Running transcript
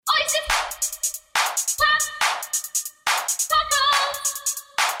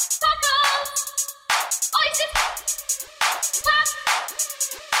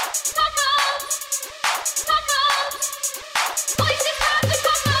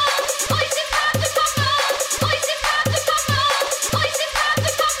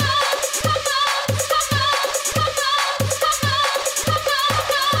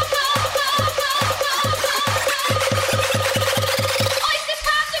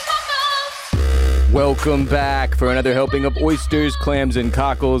Welcome back for another helping of oysters, clams, and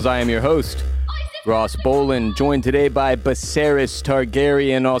cockles. I am your host, Ross Bolin, joined today by Viserys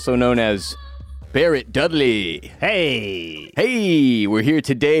Targaryen, also known as Barrett Dudley. Hey, we're here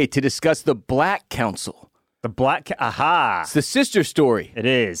today to discuss the Black Council. Aha. It's the sister story. It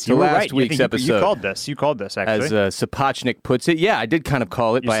is. To last week's episode. You called this, actually. As Sapochnik puts it. Yeah, I did kind of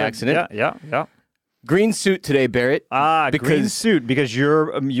call it accident. Yeah. Green suit today, Barrett. Green suit, because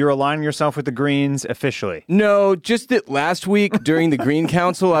you're aligning yourself with the Greens officially. No, just that last week during the Green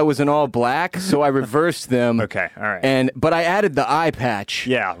Council, I was in all black, so I reversed them. Okay, all right. But I added the eye patch.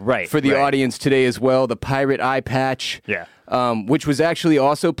 Yeah, right. For the audience today as well, the pirate eye patch. Yeah. Which was actually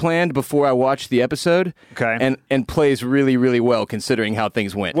also planned before I watched the episode. Okay. And plays really, really well considering how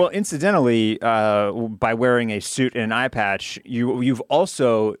things went. Well, incidentally, by wearing a suit and an eye patch, you've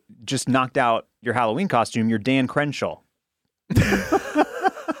also just knocked out your Halloween costume. You're Dan Crenshaw.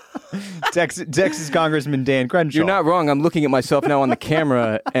 Texas Congressman Dan Crenshaw. You're not wrong. I'm looking at myself now on the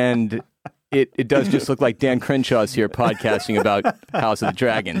camera, and it does just look like Dan Crenshaw's here podcasting about House of the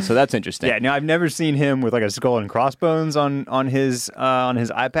Dragon. So that's interesting. Yeah. Now I've never seen him with like a skull and crossbones on his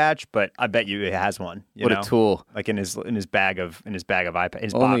eye patch, but I bet you he has one. What a tool! Like in his bag of eye patch,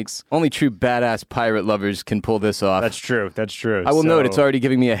 his box. Only true badass pirate lovers can pull this off. That's true. I will note it's already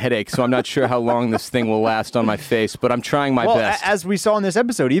giving me a headache, so I'm not sure how long this thing will last on my face, but I'm trying my best. As we saw in this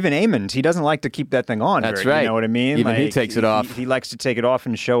episode, even Aemond, he doesn't like to keep that thing on. That's right. You know what I mean? Even he takes it off. He likes to take it off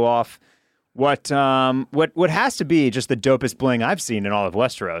and show off what has to be just the dopest bling I've seen in all of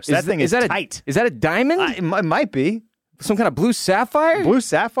Westeros. That thing is tight. Is that a diamond? It might be. Some kind of blue sapphire? Blue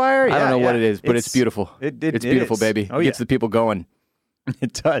sapphire? Yeah, I don't know what it is, but it's beautiful. It's beautiful, baby. Oh, it gets the people going.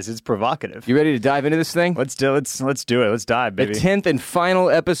 It does. It's provocative. You ready to dive into this thing? Let's do it. Let's dive, baby. The 10th and final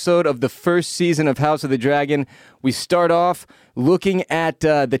episode of the first season of House of the Dragon. We start off looking at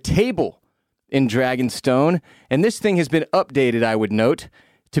the table in Dragonstone, and this thing has been updated, I would note,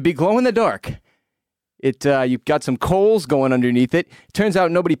 to be glow in the dark. You've got some coals going underneath it. Turns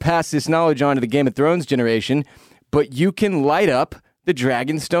out nobody passed this knowledge on to the Game of Thrones generation, but you can light up the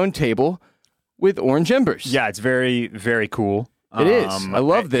Dragonstone table with orange embers. Yeah, it's very, very cool. It is. I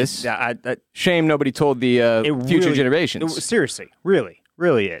love this. Shame nobody told the future generations. Seriously, really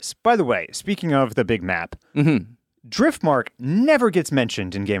is. By the way, speaking of the big map, Driftmark never gets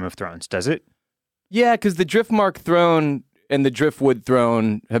mentioned in Game of Thrones, does it? Yeah, because the Driftmark throne and the Driftwood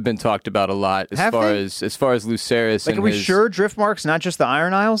throne have been talked about a lot as far as Lucerys. Like, are we sure Driftmark's not just the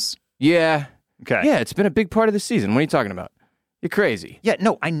Iron Isles? Yeah. Okay. Yeah, it's been a big part of the season. What are you talking about? You're crazy. Yeah,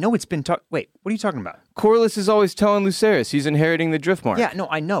 no, I know it's been Wait, what are you talking about? Corlys is always telling Lucerys he's inheriting the Driftmark. Yeah, no,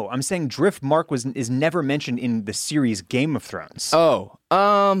 I know. I'm saying Driftmark is never mentioned in the series Game of Thrones. Oh,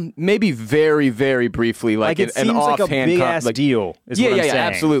 maybe very, very briefly, like it seems like a big-ass deal. Yeah,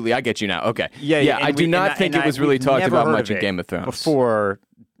 absolutely. I get you now. Okay. Yeah. I do not think it was really talked about much in Game of Thrones before.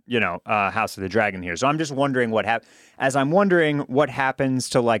 House of the Dragon here. So I'm just wondering what happens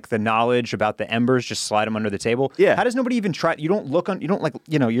to like the knowledge about the embers. Just slide them under the table. Yeah. How does nobody even try? You don't look on. You don't like.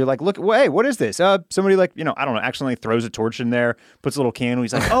 You're like, look. Hey, what is this? Somebody I don't know. Accidentally throws a torch in there, puts a little candle.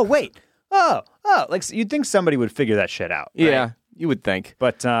 He's like, oh wait, oh. Like you'd think somebody would figure that shit out. Right? Yeah, you would think.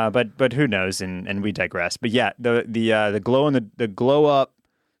 But who knows? And we digress. But yeah, the glow and the glow up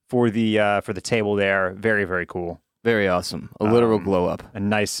for the table there, very, very cool. Very awesome. A literal glow up. A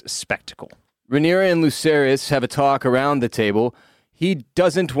nice spectacle. Rhaenyra and Lucerys have a talk around the table. He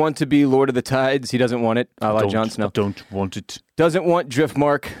doesn't want to be Lord of the Tides. He doesn't want it. A la Jon Snow. Don't want it. Doesn't want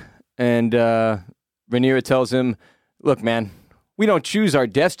Driftmark. And Rhaenyra tells him, look, man, we don't choose our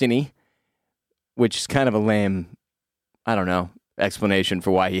destiny, which is kind of a lame, I don't know, explanation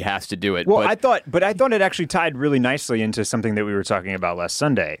for why he has to do it. Well, I thought it actually tied really nicely into something that we were talking about last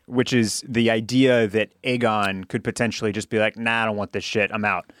Sunday, which is the idea that Aegon could potentially just be like, nah, I don't want this shit, I'm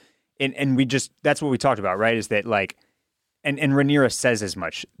out. And that's what we talked about, right? Is that like, and Rhaenyra says as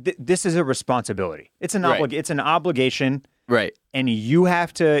much. This is a responsibility. It's an it's an obligation, right? And you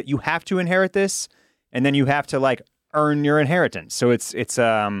have to inherit this, and then you have to like earn your inheritance. So it's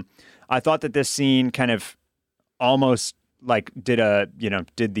I thought that this scene kind of almost like did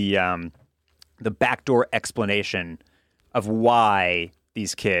the backdoor explanation of why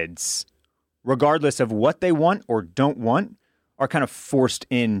these kids, regardless of what they want or don't want, are kind of forced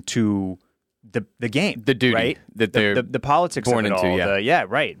into the game, the duty, right? that they're the politics born of it into. all. Yeah,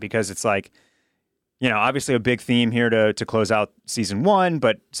 Right. Because it's like, obviously a big theme here to close out season 1,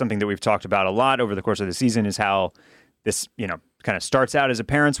 but something that we've talked about a lot over the course of the season is how this, kind of starts out as a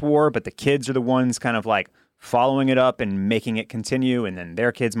parents' war, but the kids are the ones kind of like following it up and making it continue, and then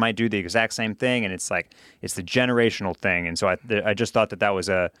their kids might do the exact same thing, and it's like it's the generational thing. And so I just thought that was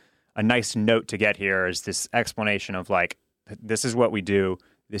a nice note to get here, is this explanation of like, this is what we do,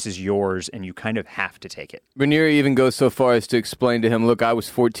 this is yours, and you kind of have to take it. Rhaenyra even goes so far as to explain to him, look, I was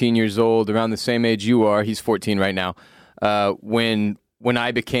 14 years old, around the same age you are. He's 14 right now. When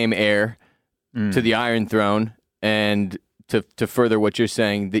I became heir to the Iron Throne, and to further what you're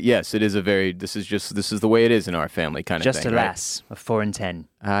saying, that yes, it is this is the way it is in our family kind of just thing. Just a lass of 4 and 10.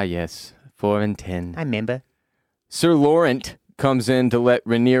 Ah, yes, 4 and 10. I remember. Sir Laurent comes in to let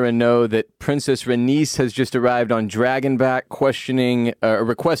Rhaenyra know that Princess Rhaenys has just arrived on Dragonback,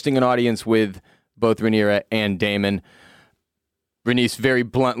 requesting an audience with both Rhaenyra and Daemon. Rhaenys very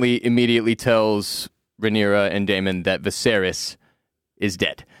bluntly immediately tells Rhaenyra and Daemon that Viserys is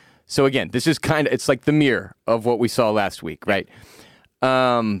dead. So again, this is it's like the mirror of what we saw last week, right?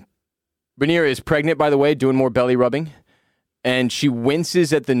 Rhaenyra is pregnant, by the way, doing more belly rubbing, and she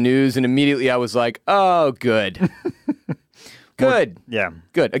winces at the news, and immediately I was like, oh, good. Good. Yeah.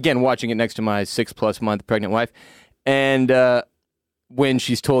 Good. Again, watching it next to my 6+ month pregnant wife. And when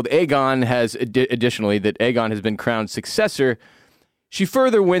she's told Aegon additionally that Aegon has been crowned successor, she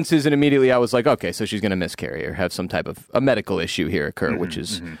further winces, and immediately I was like, okay, so she's going to miscarry or have some type of a medical issue here occur, which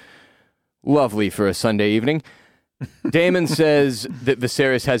is lovely for a Sunday evening. Daemon says that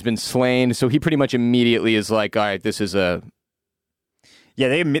Viserys has been slain, so he pretty much immediately is like, all right, this is a... Yeah,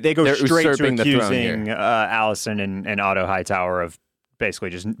 they go straight to accusing Alicent and Otto Hightower of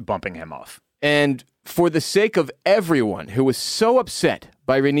basically just bumping him off. And for the sake of everyone who was so upset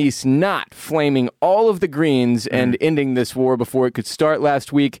by Rhaenys not flaming all of the Greens and ending this war before it could start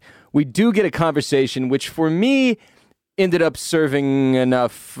last week, we do get a conversation which for me ended up serving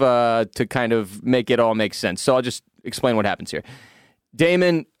enough to kind of make it all make sense. So I'll just explain what happens here.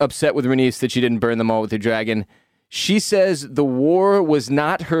 Daemon upset with Rhaenys that she didn't burn them all with her dragon. She says the war was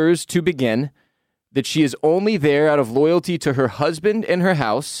not hers to begin, that she is only there out of loyalty to her husband and her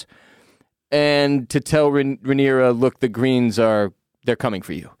house, and to tell Rhaenyra, look, the Greens they're coming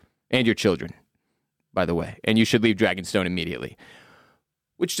for you and your children, by the way, and you should leave Dragonstone immediately,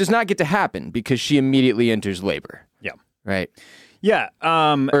 which does not get to happen because she immediately enters labor. Yeah. Right? Yeah.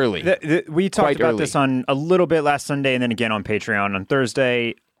 Early. We talked Quite about early. this on a little bit last Sunday and then again on Patreon on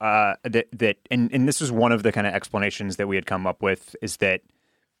Thursday. And this was one of the kind of explanations that we had come up with, is that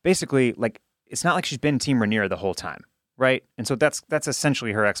basically, like, it's not like she's been Team Rhaenyra the whole time, right? And so that's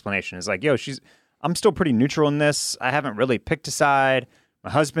essentially her explanation. Is like, I'm still pretty neutral in this. I haven't really picked a side.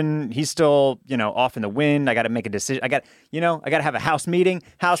 My husband, he's still, off in the wind. I got to make a decision. I got to have a house meeting.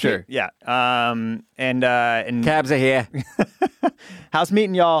 Sure. Yeah. And Cabs are here. house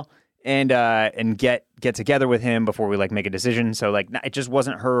meeting, y'all. And get together with him before we make a decision. So it just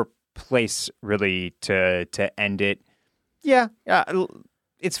wasn't her place really to end it. Yeah,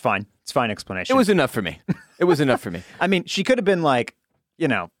 it's fine. It's fine explanation. It was enough for me. I mean, she could have been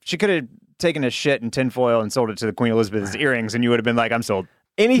she could have taken a shit in tinfoil and sold it to the Queen Elizabeth's earrings, and you would have been like, I'm sold.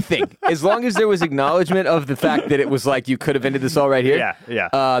 Anything, as long as there was acknowledgement of the fact that it was like you could have ended this all right here.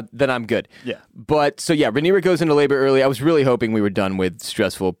 Yeah. Then I'm good. Yeah. But so Rhaenyra goes into labor early. I was really hoping we were done with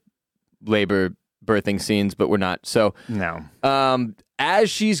stressful labor birthing scenes, but we're not. So no. As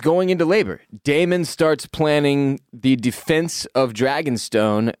she's going into labor, Daemon starts planning the defense of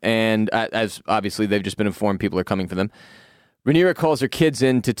Dragonstone, and as obviously they've just been informed people are coming for them. Rhaenyra calls her kids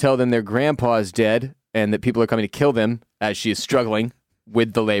in to tell them their grandpa's dead and that people are coming to kill them, as she is struggling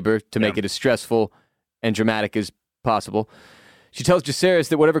with the labor to make it as stressful and dramatic as possible. She tells Jacaerys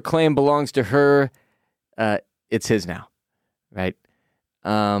that whatever claim belongs to her, it's his now, right?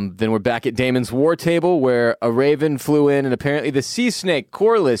 Then we're back at Daemon's war table, where a raven flew in, and apparently the sea snake,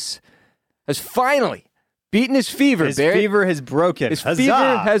 Corlys, has finally beaten his fever. His fever has broken. His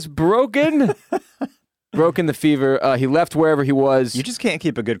fever has broken. Broken the fever. He left wherever he was. You just can't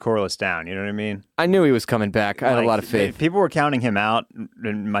keep a good Corlys down. You know what I mean? I knew he was coming back. I had a lot of faith. People were counting him out,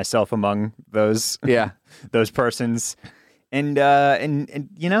 and myself among those. Yeah, those persons. And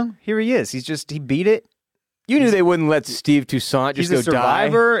here he is. He beat it. You knew they wouldn't let Steve Toussaint just go die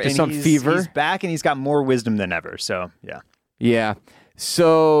to some fever. He's back, and he's got more wisdom than ever. So yeah. Yeah.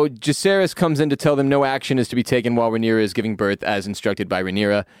 So Jacaerys comes in to tell them no action is to be taken while Rhaenyra is giving birth, as instructed by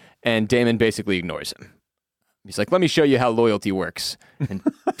Rhaenyra, and Daemon basically ignores him. He's like, let me show you how loyalty works. And,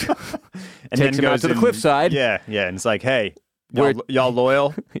 And takes him out to the cliffside. Yeah, and it's like, hey, Where- y'all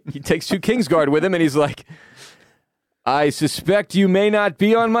loyal? He takes 2 Kingsguard with him, and he's like, I suspect you may not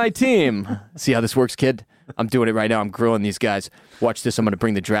be on my team. See how this works, kid? I'm doing it right now. I'm grilling these guys. Watch this. I'm going to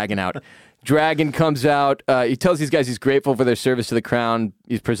bring the dragon out. Dragon comes out. He tells these guys he's grateful for their service to the crown.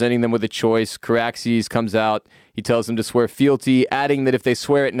 He's presenting them with a choice. Caraxes comes out. He tells them to swear fealty, adding that if they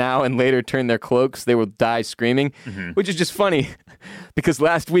swear it now and later turn their cloaks, they will die screaming, which is just funny because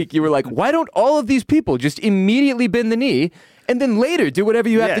last week you were like, why don't all of these people just immediately bend the knee and then later do whatever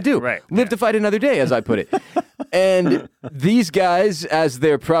you have to do? Right. Live to fight another day, as I put it. And these guys, as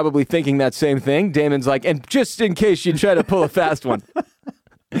they're probably thinking that same thing, Damon's like, and just in case you try to pull a fast one,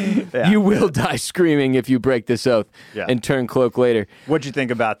 you will die screaming if you break this oath and turn cloak later. What'd you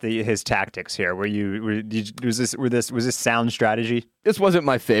think about his tactics here? Was this sound strategy? This wasn't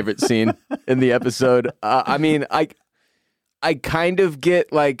my favorite scene in the episode. I mean, I kind of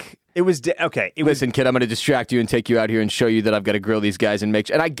get like, It was okay. listen, kid, I'm going to distract you and take you out here and show you that I've got to grill these guys and make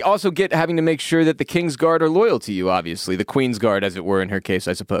sure. And I also get having to make sure that the King's Guard are loyal to you, obviously. The Queen's Guard, as it were, in her case,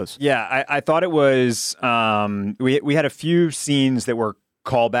 I suppose. Yeah, I thought it was. We had a few scenes that were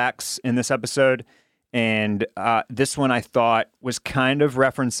callbacks in this episode, and this one I thought was kind of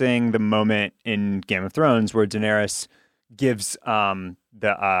referencing the moment in Game of Thrones where Daenerys gives the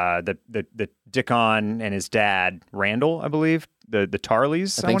Dickon and his dad Randall, I believe. The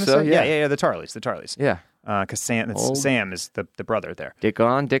Tarleys, I think wanna so, say? yeah. The Tarleys. Yeah. Because Sam is the brother there. Dick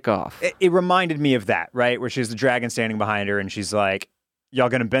on, dick off. It reminded me of that, right? Where she's the dragon standing behind her, and she's like, "Y'all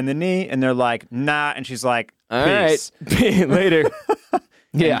gonna bend the knee?" And they're like, "Nah," and she's like, All "Peace." right. Later.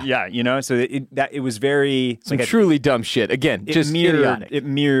 Yeah. Yeah, you know. So it was very Some truly dumb shit. Again, just idiotic. It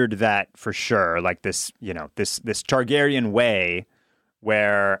mirrored that for sure. Like this, this Targaryen way,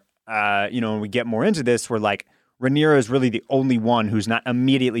 where when we get more into this, we're like, Rhaenyra is really the only one who's not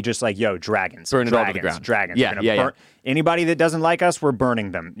immediately just like, yo, dragons. Burn it all to the ground. Dragons. Yeah. Anybody that doesn't like us, we're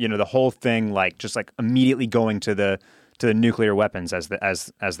burning them. The whole thing, like, just like immediately going to the nuclear weapons as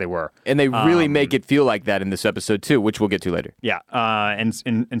they were. And they really make it feel like that in this episode too, which we'll get to later. Yeah.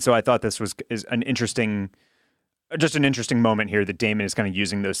 And so I thought this is an interesting moment here that Daemon is kind of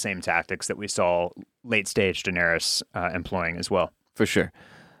using those same tactics that we saw late stage Daenerys employing as well. For sure.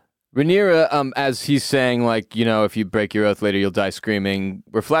 Rhaenyra, as he's saying, like, if you break your oath later, you'll die screaming.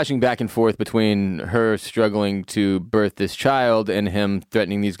 We're flashing back and forth between her struggling to birth this child and him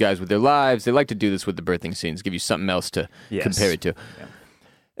threatening these guys with their lives. They like to do this with the birthing scenes, give you something else to compare it to. Yeah.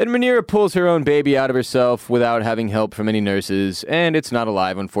 And Rhaenyra pulls her own baby out of herself without having help from any nurses, and it's not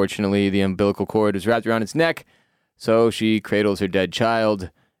alive, unfortunately. The umbilical cord is wrapped around its neck, so she cradles her dead child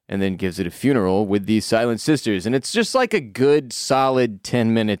and then gives it a funeral with these silent sisters. And it's just like a good, solid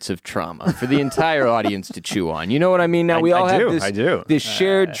 10 minutes of trauma for the entire audience to chew on. You know what I mean? Now, we all have this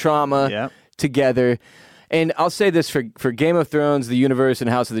shared trauma together. And I'll say this for Game of Thrones, the universe, and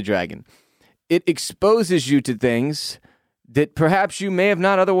House of the Dragon. It exposes you to things that perhaps you may have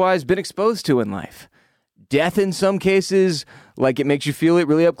not otherwise been exposed to in life. Death in some cases, like it makes you feel it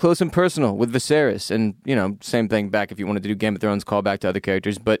really up close and personal with Viserys. And, same thing back if you wanted to do Game of Thrones, call back to other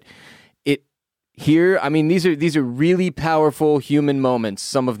characters. But these are really powerful human moments,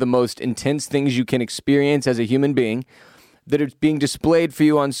 some of the most intense things you can experience as a human being that are being displayed for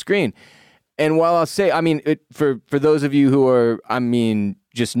you on screen. And while I'll say, for those of you who are,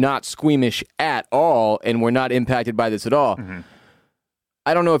 just not squeamish at all and were not impacted by this at all,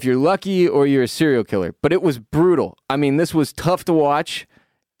 I don't know if you're lucky or you're a serial killer, but it was brutal. This was tough to watch.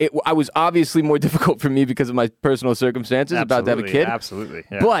 I was obviously more difficult for me because of my personal circumstances about to have a kid. Absolutely.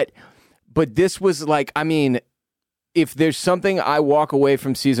 Yeah. But this was like, if there's something I walk away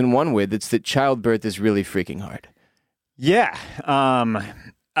from season 1 with, it's that childbirth is really freaking hard. Yeah.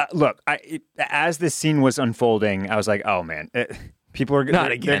 Look, as this scene was unfolding, I was like, oh man, there are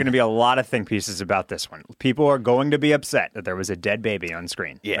going to be a lot of think pieces about this one. People are going to be upset that there was a dead baby on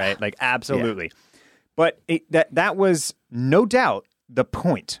screen, right? Like, absolutely. Yeah. But that was no doubt the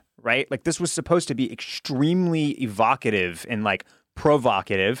point, right? Like, this was supposed to be extremely evocative and like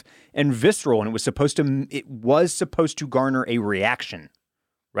provocative and visceral, and it was supposed to garner a reaction,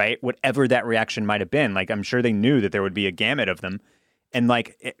 right? Whatever that reaction might have been. Like, I'm sure they knew that there would be a gamut of them, and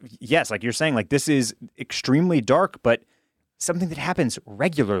like, yes, like you're saying, like this is extremely dark, but something that happens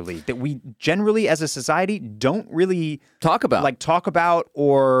regularly that we generally as a society don't really talk about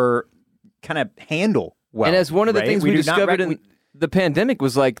or kind of handle well. And as one of the things we discovered in the pandemic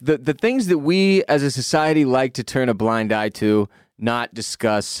was like the things that we as a society like to turn a blind eye to, not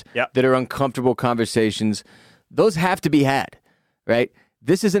discuss, that are uncomfortable conversations, those have to be had, right?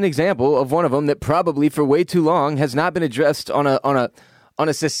 this is an example of one of them that probably for way too long has not been addressed on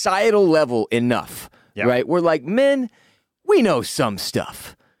a societal level enough, right? We're like, men, we know some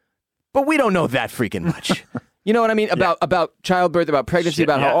stuff, but we don't know that freaking much. You know what I mean? About childbirth, about pregnancy,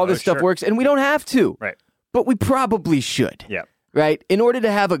 about how all this stuff works, and we don't have to. Right. But we probably should. Yeah. Right? In order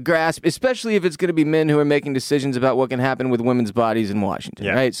to have a grasp, especially if it's going to be men who are making decisions about what can happen with women's bodies in Washington,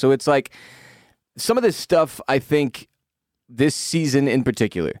 right? So it's like some of this stuff, I think, this season in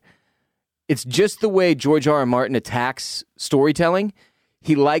particular, it's just the way George R. R. Martin attacks storytelling.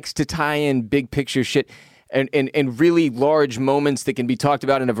 He likes to tie in big picture shit and really large moments that can be talked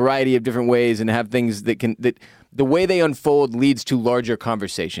about in a variety of different ways and have things that the way they unfold leads to larger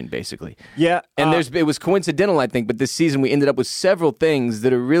conversation, basically. Yeah. And it was coincidental, I think, but this season we ended up with several things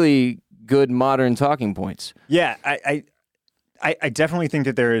that are really good modern talking points. Yeah, I definitely think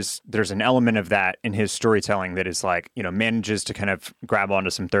that there's an element of that in his storytelling that is like, manages to kind of grab onto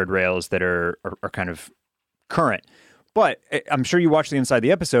some third rails that are kind of current. But I'm sure you watched the Inside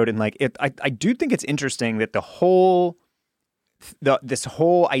the episode, and like I do think it's interesting that this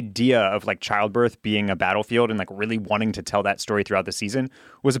whole idea of like childbirth being a battlefield and like really wanting to tell that story throughout the season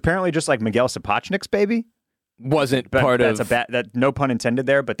was apparently just like Miguel Sapochnik's baby. Wasn't part of that. No pun intended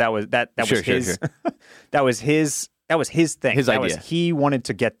there, but that was his. That was his thing. His idea. He wanted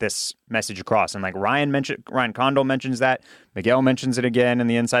to get this message across, and like Ryan Condal mentions that. Miguel mentions it again in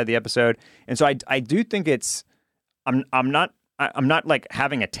the Inside the episode, and so I do think it's. I'm not like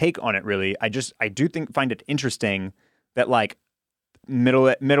having a take on it really. I do find it interesting that like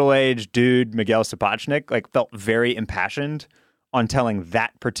middle-aged dude Miguel Sapochnik like felt very impassioned on telling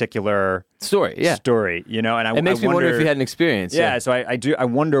that particular story, and it makes me wonder if he had an experience. So I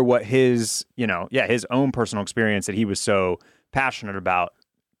wonder what his his own personal experience that he was so passionate about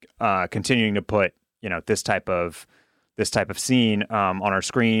continuing to put this type of scene on our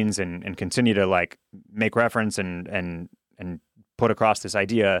screens and continue to like make reference and put across this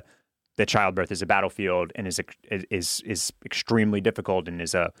idea that childbirth is a battlefield and is extremely difficult and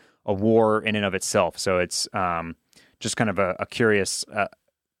is a war in and of itself. So it's just kind of a curious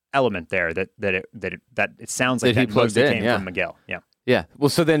element there that it sounds like that mostly came from Miguel. Yeah. Yeah. Well,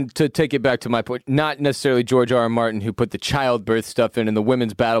 so then to take it back to my point, not necessarily George R. R. Martin who put the childbirth stuff in and the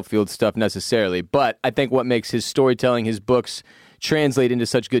women's battlefield stuff necessarily, but I think what makes his storytelling, his books translate into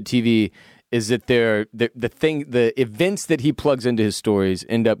such good TV is that the events that he plugs into his stories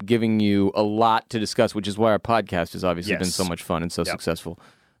end up giving you a lot to discuss, which is why our podcast has obviously been so much fun and so successful.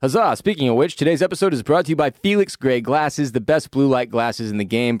 Huzzah! Speaking of which, today's episode is brought to you by Felix Gray Glasses, the best blue light glasses in the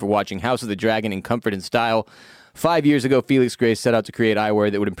game for watching House of the Dragon in comfort and style. 5 years ago, Felix Gray set out to create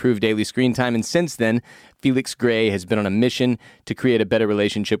eyewear that would improve daily screen time, and since then, Felix Gray has been on a mission to create a better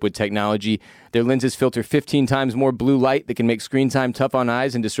relationship with technology. Their lenses filter 15 times more blue light that can make screen time tough on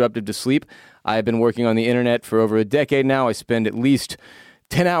eyes and disruptive to sleep. I have been working on the internet for over a decade now. I spend at least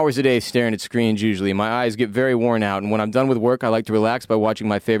 10 hours a day staring at screens usually. My eyes get very worn out, and when I'm done with work, I like to relax by watching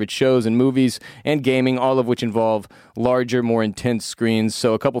my favorite shows and movies and gaming, all of which involve larger, more intense screens.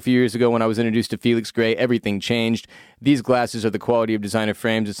 So a few years ago when I was introduced to Felix Gray, everything changed. These glasses are the quality of designer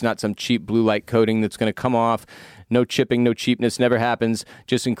frames. It's not some cheap blue light coating that's going to come off. No chipping, no cheapness, never happens.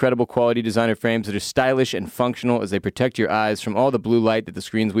 Just incredible quality designer frames that are stylish and functional as they protect your eyes from all the blue light that the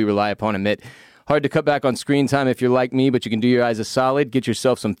screens we rely upon emit. Hard to cut back on screen time if you're like me, but you can do your eyes a solid. Get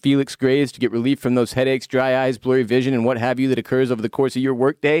yourself some Felix Grays to get relief from those headaches, dry eyes, blurry vision, and what have you that occurs over the course of your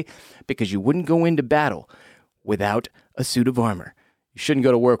workday, because you wouldn't go into battle without a suit of armor. You shouldn't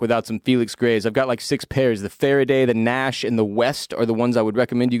go to work without some Felix Grays. I've got like 6 pairs. The Faraday, the Nash, and the West are the ones I would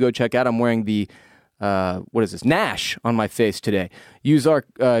recommend you go check out. I'm wearing the, Nash on my face today. Use our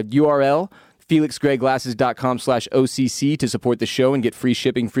URL, FelixGrayGlasses.com/OCC to support the show and get free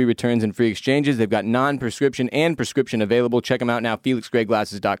shipping, free returns, and free exchanges. They've got non-prescription and prescription available. Check them out now,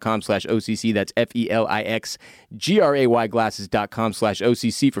 FelixGrayGlasses.com/OCC. That's FelixGray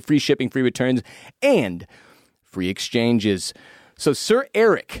Glasses.com/OCC for free shipping, free returns, and free exchanges. So Sir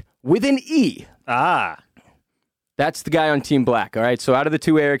Eric, with an E. That's the guy on Team Black, all right? So out of the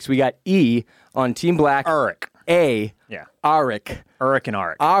 2 Erics, we got E on Team Black. Eric. A. Yeah. Arik. Eric and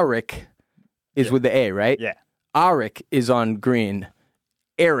Arik. Arik is with the A, right? Yeah. Arik is on green.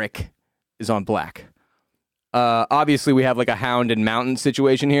 Eric is on black. Obviously, we have like a hound and mountain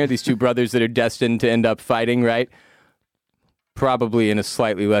situation here. These 2 brothers that are destined to end up fighting, right? Probably in a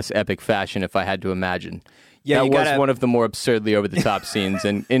slightly less epic fashion, if I had to imagine. Yeah, that was one of the more absurdly over-the-top scenes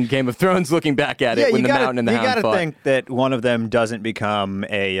in Game of Thrones, looking back at it when the mountain and the hound fought. You got to think that one of them doesn't become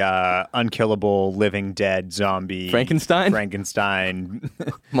a unkillable, living, dead zombie. Frankenstein?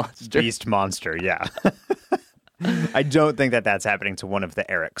 Monster. Beast monster, yeah. I don't think that that's happening to one of the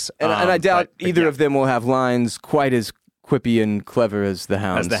Erics. And I doubt either of them will have lines quite as quippy and clever as the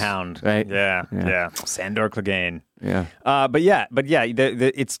Hound. Right? Yeah. Sandor Clegane. Yeah. But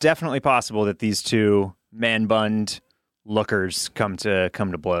it's definitely possible that these two man-bunned lookers come to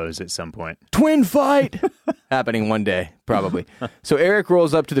blows at some point. Twin fight happening one day, probably. So Eric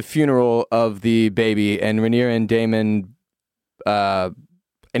rolls up to the funeral of the baby, and Rhaenyra and Daemon, and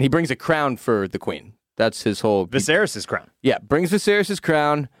he brings a crown for the queen. That's his whole Viserys' crown. Yeah, brings Viserys'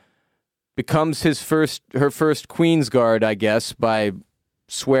 crown, becomes her first queen's guard, I guess, by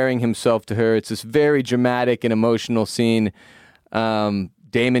swearing himself to her. It's this very dramatic and emotional scene.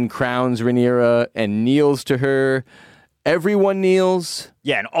 Daemon crowns Rhaenyra and kneels to her. Everyone kneels.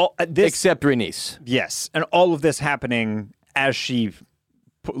 Yeah, and all this except Rhaenys. Yes, and all of this happening as she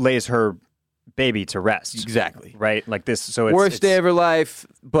lays her baby to rest. Exactly. Right? Like this. So it's worst day of her life,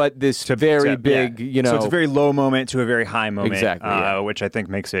 but this very big, So it's a very low moment to a very high moment. Exactly. Which I think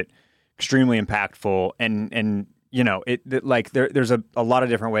makes it extremely impactful. And there's a lot of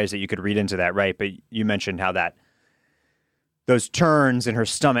different ways that you could read into that, right? But you mentioned how those turns in her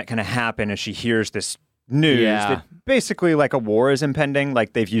stomach kind of happen as she hears this news that basically like a war is impending,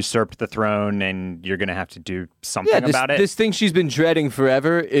 like they've usurped the throne and you're going to have to do something about it. This thing she's been dreading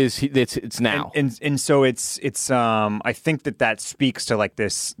forever it's now. And so it's I think that speaks to like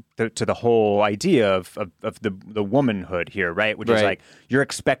this to the whole idea of the womanhood here, right? Which is like you're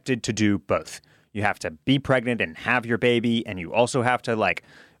expected to do both. You have to be pregnant and have your baby, and you also have to like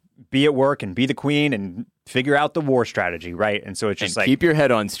be at work and be the queen and figure out the war strategy, right? And so it's just like keep your head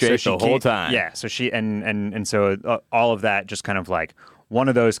on straight the whole time. Yeah. So she and so all of that just kind of like one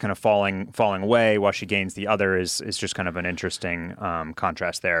of those kind of falling away while she gains the other is just kind of an interesting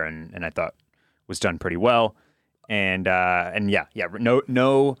contrast there, and I thought was done pretty well. And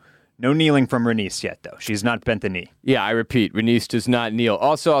no kneeling from Rhaenys yet though. She's not bent the knee. Yeah, I repeat, Rhaenys does not kneel.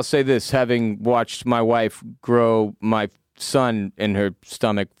 Also, I'll say this: having watched my wife grow my son in her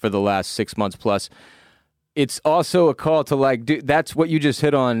stomach for the last 6 months plus, it's also a call to like, dude, that's what you just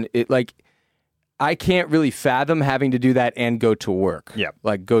hit on. It like, I can't really fathom having to do that and go to work. Yeah,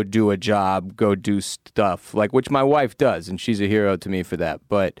 like go do a job, go do stuff, like which my wife does, and she's a hero to me for that.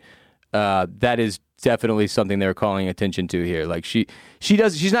 But that is definitely something they're calling attention to here. Like she's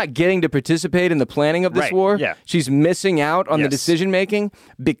not getting to participate in the planning of this war. Yeah. She's missing out on the decision making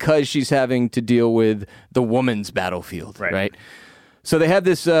because she's having to deal with the woman's battlefield. Right. So they have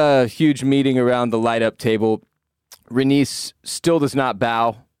this huge meeting around the light up table. Rhaenys still does not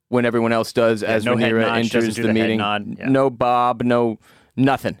bow when everyone else does as Rhaenyra enters the meeting. No bob, no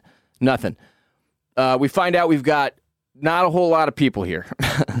nothing. We find out we've got not a whole lot of people here.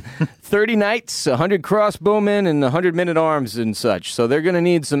 30 knights, 100 crossbowmen, and 100 men-at-arms and such. So they're going to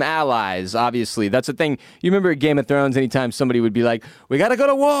need some allies, obviously. That's the thing. You remember at Game of Thrones, anytime somebody would be like, we got to go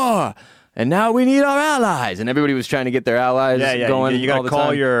to war, and now we need our allies. And everybody was trying to get their allies going. You got to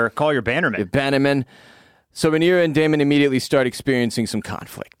call your bannermen. Your bannermen. So Rhaenyra and Daemon immediately start experiencing some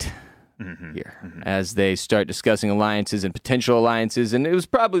conflict here as they start discussing alliances and potential alliances. And it was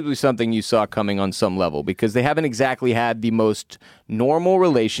probably something you saw coming on some level because they haven't exactly had the most normal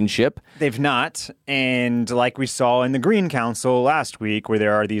relationship. They've not. And like we saw in the Green Council last week, where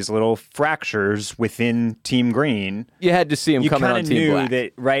there are these little fractures within Team Green. You had to see them coming on Team Black.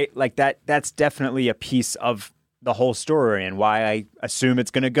 That, right? Like that's definitely a piece of the whole story, and why I assume it's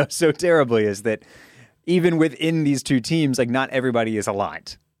going to go so terribly is that even within these two teams, like not everybody is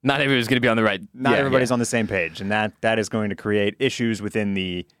aligned. Not everybody's going to be on the right. Not everybody's on the same page, and that is going to create issues within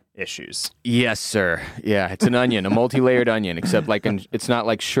the issues. Yes, sir. Yeah, it's an onion, a multi-layered onion, except like it's not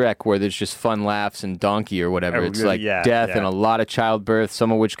like Shrek where there's just fun laughs and donkey or whatever. It's like death and a lot of childbirth,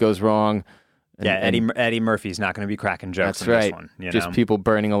 some of which goes wrong. And, Eddie Murphy's not going to be cracking jokes. That's right. This one, just people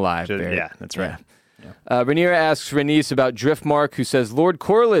burning alive. That's right. Yeah. Rhaenyra asks Rhaenys about Driftmark, who says Lord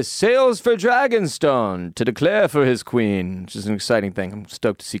Corlys sails for Dragonstone to declare for his queen, which is an exciting thing. I'm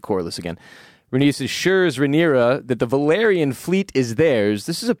stoked to see Corlys again. Rhaenys assures Rhaenyra that the Valyrian fleet is theirs.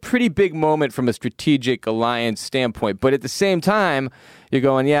 This is a pretty big moment from a strategic alliance standpoint, but at the same time, you're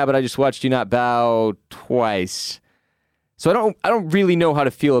going, yeah, but I just watched you not bow twice. So I don't really know how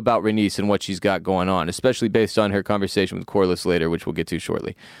to feel about Rhaenys and what she's got going on, especially based on her conversation with Corlys later, which we'll get to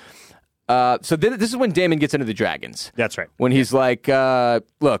shortly. So this is when Daemon gets into the dragons. That's right. When he's like,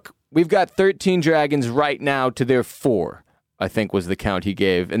 look, we've got 13 dragons right now to their 4, I think was the count he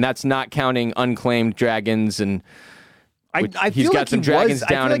gave. And that's not counting unclaimed dragons. And he's got some dragons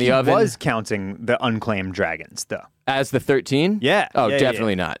down in the oven. He was counting the unclaimed dragons, though. As the 13? Yeah. Oh,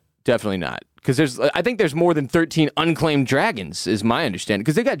 definitely not. Definitely not. Because I think there's more than 13 unclaimed dragons, is my understanding.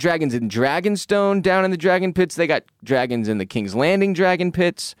 Because they got dragons in Dragonstone down in the dragon pits. They got dragons in the King's Landing dragon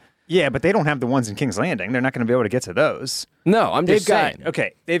pits. Yeah, but they don't have the ones in King's Landing. They're not going to be able to get to those. No, I'm just saying.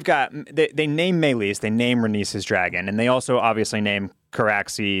 They name Meleys, they name Rhaenys' dragon, and they also obviously name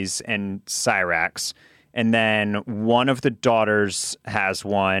Caraxes and Syrax. And then one of the daughters has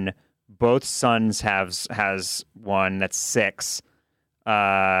one. Both sons has one. That's 6.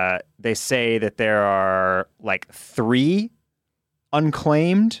 They say that there are like 3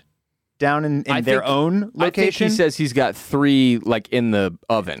 unclaimed down in their own location. I think he says he's got 3 like in the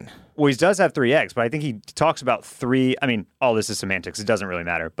oven. Well, he does have 3 eggs, but I think he talks about 3. I mean, all this is semantics. It doesn't really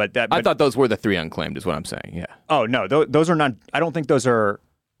matter. But I thought those were the 3 unclaimed, is what I'm saying. Yeah. Oh no, those are not. I don't think those are.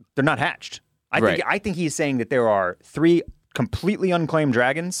 They're not hatched. I think he's saying that there are 3 completely unclaimed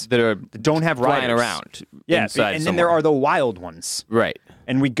dragons that don't have flying riders. Around. Yeah, and then there are the wild ones. Right.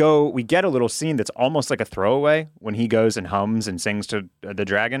 And we get a little scene that's almost like a throwaway when he goes and hums and sings to the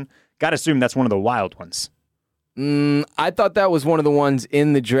dragon. Got to assume that's one of the wild ones. I thought that was one of the ones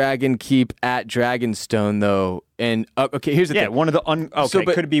in the Dragon Keep at Dragonstone, though. And okay, here's the thing. Yeah, one of the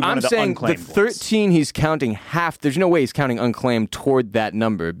could it be one of the unclaimed the 13 ones. He's counting half. There's no way he's counting unclaimed toward that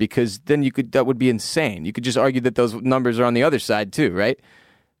number, because then that would be insane. You could just argue that those numbers are on the other side too, right?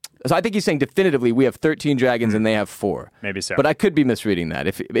 So I think he's saying definitively we have 13 dragons and they have 4. Maybe so. But I could be misreading that.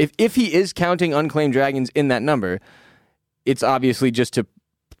 If he is counting unclaimed dragons in that number, it's obviously just to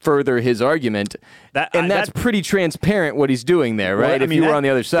further his argument, that's pretty transparent what he's doing there, right? Well, if you were on the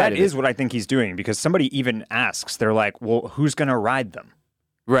other side, that is what I think he's doing, because somebody even asks, they're like, "Well, who's going to ride them?"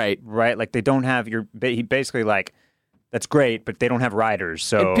 Right? Like they don't have He basically like, that's great, but they don't have riders.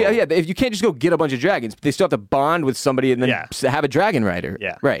 So if you can't just go get a bunch of dragons, they still have to bond with somebody and then have a dragon rider.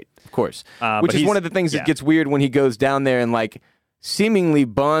 Yeah, right. Of course, which is one of the things that gets weird when he goes down there and like seemingly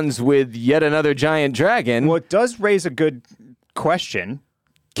bonds with yet another giant dragon. Well, it does raise a good question.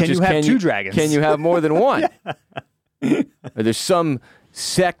 Can you have 2 dragons? Can you have more than one? Or there's some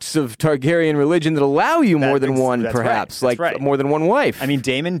sects of Targaryen religion that allow you more than one, perhaps, more than one wife. I mean,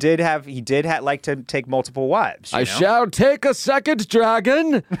 Daemon did like to take multiple wives. I shall take a second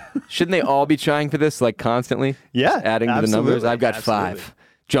dragon. Shouldn't they all be trying for this, like constantly? Yeah, adding to the numbers. I've got 5.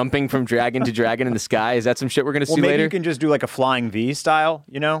 Jumping from dragon to dragon in the sky. Is that some shit we're going to see later? Maybe you can just do like a flying V style,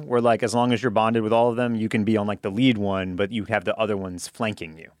 where like as long as you're bonded with all of them, you can be on like the lead one, but you have the other ones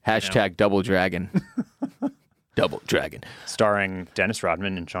flanking you. # double dragon. Double dragon. Starring Dennis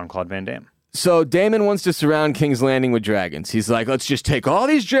Rodman and Jean-Claude Van Damme. So Daemon wants to surround King's Landing with dragons. He's like, let's just take all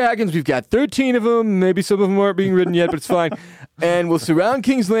these dragons. We've got 13 of them. Maybe some of them aren't being ridden yet, but it's fine. And we'll surround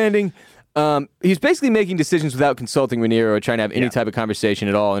King's Landing. He's basically making decisions without consulting Rhaenyra or trying to have any type of conversation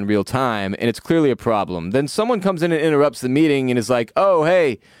at all in real time, and it's clearly a problem. Then someone comes in and interrupts the meeting and is like, oh,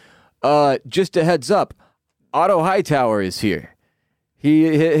 hey, just a heads up, Otto Hightower is here.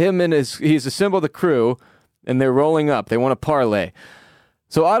 He's assembled a crew, and they're rolling up. They want to parlay.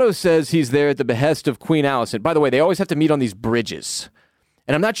 So Otto says he's there at the behest of Queen Alicent. By the way, they always have to meet on these bridges.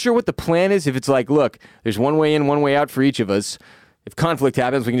 And I'm not sure what the plan is, if it's like, look, there's one way in, one way out for each of us. If conflict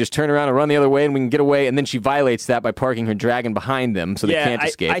happens, we can just turn around and run the other way, and we can get away. And then she violates that by parking her dragon behind them, so they can't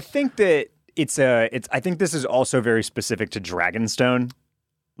escape. I think that I think this is also very specific to Dragonstone.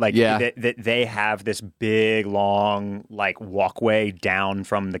 Like that they have this big, long, like walkway down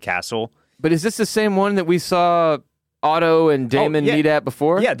from the castle. But is this the same one that we saw Otto and Daemon meet at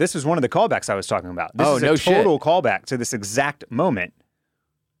before? Yeah, this was one of the callbacks I was talking about. This is a total callback to this exact moment.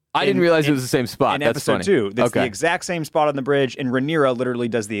 I didn't realize it was the same spot. In That's episode funny. 2. That's the exact same spot on the bridge, and Rhaenyra literally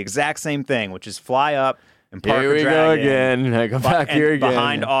does the exact same thing, which is fly up and park Here we go again. I go back here again.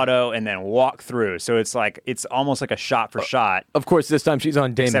 Behind Otto, and then walk through. So it's almost like a shot for shot. Of course, this time she's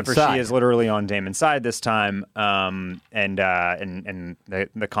on Daemon's side. Except for she is literally on Daemon's side this time, and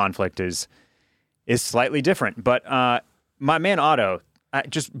the conflict is slightly different. But my man Otto,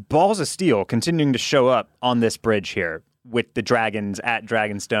 just balls of steel, continuing to show up on this bridge here with the dragons at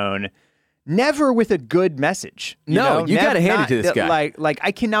Dragonstone, never with a good message. You got to hand it to this guy. Like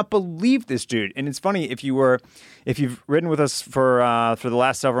I cannot believe this dude. And it's funny, if you've ridden with us for the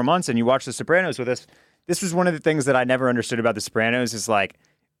last several months and you watch The Sopranos with us, this was one of the things that I never understood about The Sopranos is like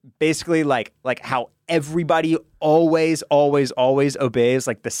basically like how everybody always obeys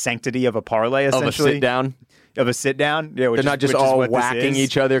like the sanctity of a parlay, essentially. Of a sit down. Yeah, they're not just all whacking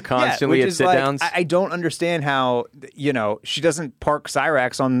each other constantly at sit downs. I don't understand how, she doesn't park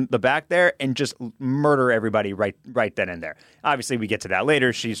Syrax on the back there and just murder everybody right then and there. Obviously, we get to that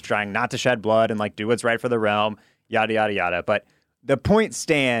later. She's trying not to shed blood and like do what's right for the realm, yada, yada, yada. But the point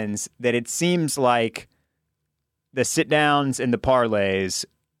stands that it seems like the sit downs and the parlays,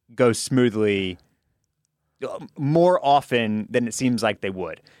 go smoothly more often than it seems like they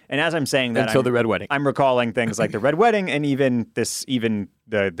would. And as I'm saying that, Until the Red Wedding. I'm recalling things like the Red Wedding and even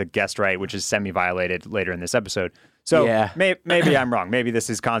the guest right, which is semi-violated later in this episode. So maybe I'm wrong. Maybe this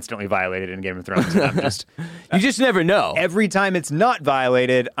is constantly violated in Game of Thrones. And I'm just you just never know. Every time it's not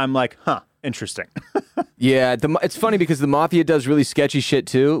violated, I'm like, interesting. Yeah, it's funny because the Mafia does really sketchy shit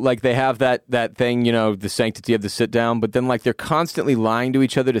too. Like they have that thing, the sanctity of the sit down, but then like they're constantly lying to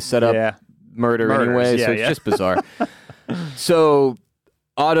each other to set up murder anyway, so it's just bizarre. So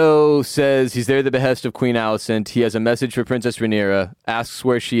Otto says he's there at the behest of Queen Alicent. He has a message for Princess Rhaenyra, asks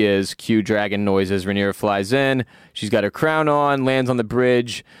where she is, cue dragon noises. Rhaenyra flies in. She's got her crown on, lands on the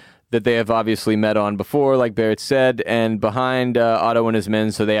bridge that they have obviously met on before, like Barrett said, and behind Otto and his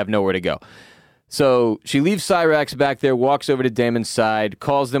men, so they have nowhere to go. So she leaves Cyrax back there, walks over to Daemon's side,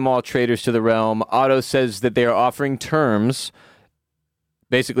 calls them all traitors to the realm. Otto says that they are offering terms.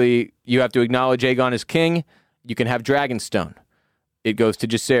 Basically, you have to acknowledge Aegon as king. You can have Dragonstone. It goes to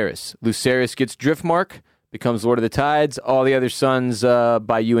Jacaerys. Lucerys gets Driftmark, becomes Lord of the Tides. All the other sons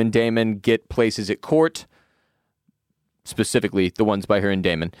by you and Daemon get places at court, specifically the ones by her and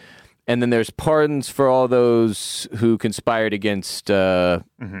Daemon. And then there's pardons for all those who conspired against the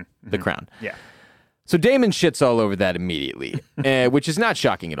crown. Yeah. So Daemon shits all over that immediately, which is not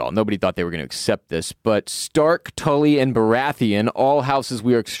shocking at all. Nobody thought they were going to accept this. But Stark, Tully, and Baratheon, all houses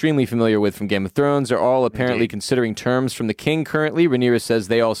we are extremely familiar with from Game of Thrones, are all apparently considering terms from the king currently. Rhaenyra says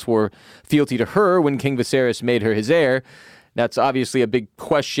they all swore fealty to her when King Viserys made her his heir. That's obviously a big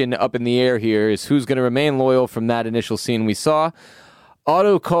question up in the air here, is who's going to remain loyal from that initial scene we saw.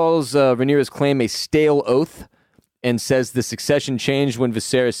 Otto calls Rhaenyra's claim a stale oath and says the succession changed when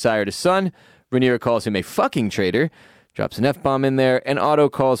Viserys sired a son. Rhaenyra calls him a fucking traitor, drops an F-bomb in there, and Otto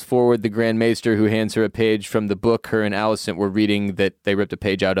calls forward the Grand Maester, who hands her a page from the book her and Alicent were reading that they ripped a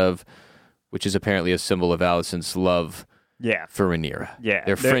page out of, which is apparently a symbol of Alicent's love for Rhaenyra. Yeah.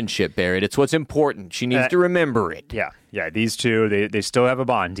 Their friendship, Barrett. It's what's important. She needs to remember it. Yeah. These two, they still have a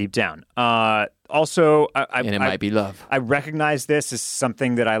bond deep down. Also, and it might be love. I recognize this as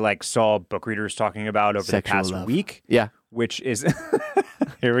something that I saw book readers talking about over the past week. Yeah. Which is...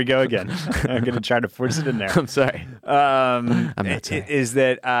 Here we go again. I'm going to try to force it in there. I'm sorry. I'm not sorry. Is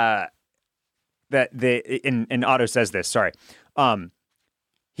that and Otto says this, sorry.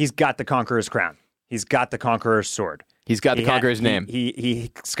 He's got the Conqueror's crown. He's got the Conqueror's sword. He's got the Conqueror's name. He's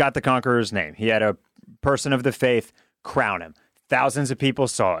got the Conqueror's name. He had a person of the faith crown him. Thousands of people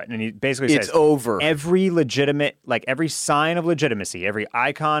saw it. And he basically says, it's over. Every legitimate, every sign of legitimacy, every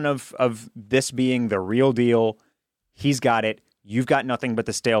icon of this being the real deal, he's got it. You've got nothing but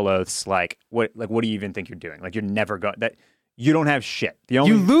the stale oaths. What do you even think you're doing? You're never going. That you don't have shit.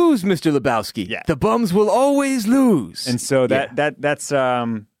 You lose, Mr. Lebowski. Yeah. The bums will always lose. And so that's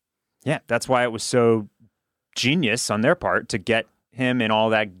why it was so genius on their part to get him in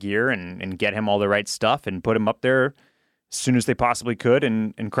all that gear and get him all the right stuff and put him up there as soon as they possibly could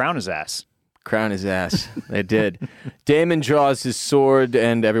and crown his ass. Crown his ass. They did. Daemon draws his sword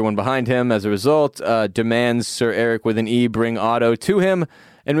and everyone behind him, as a result, demands Sir Eric with an E bring Otto to him,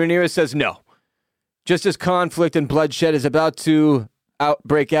 and Rhaenyra says no. Just as conflict and bloodshed is about to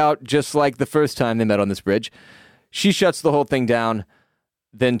break out, just like the first time they met on this bridge, she shuts the whole thing down,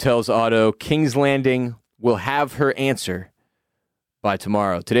 then tells Otto King's Landing will have her answer by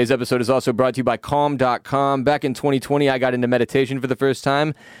tomorrow. Today's episode is also brought to you by Calm.com. Back in 2020, I got into meditation for the first time.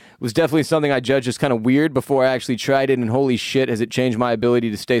 It was definitely something I judged as kind of weird before I actually tried it, and holy shit, has it changed my ability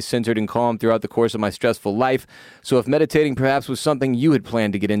to stay centered and calm throughout the course of my stressful life. So if meditating perhaps was something you had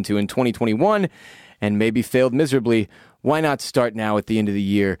planned to get into in 2021 and maybe failed miserably, why not start now at the end of the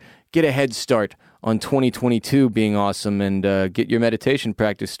year? Get a head start on 2022 being awesome and get your meditation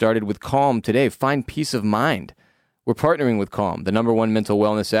practice started with Calm today. Find peace of mind. We're partnering with Calm, the #1 mental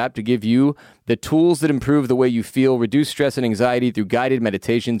wellness app, to give you the tools that improve the way you feel, reduce stress and anxiety through guided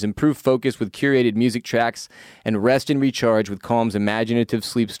meditations, improve focus with curated music tracks, and rest and recharge with Calm's imaginative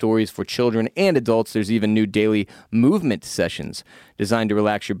sleep stories for children and adults. There's even new daily movement sessions designed to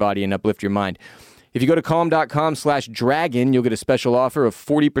relax your body and uplift your mind. If you go to calm.com/dragon, you'll get a special offer of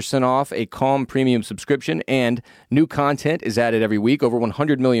 40% off a Calm premium subscription, and new content is added every week. Over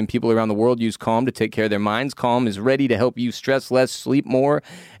 100 million people around the world use Calm to take care of their minds. Calm is ready to help you stress less, sleep more,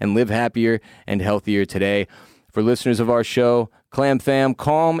 and live happier and healthier today. For listeners of our show, Clam Fam,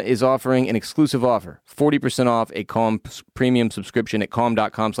 Calm is offering an exclusive offer, 40% off a Calm premium subscription at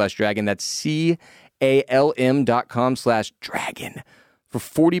calm.com/dragon. That's CALM.com/dragon. For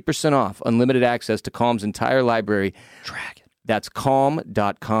 40% off unlimited access to Calm's entire library. Dragon. That's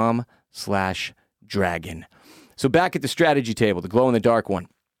calm.com/dragon. So back at the strategy table, the glow-in-the-dark one.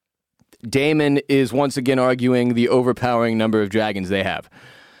 Daemon is once again arguing the overpowering number of dragons they have.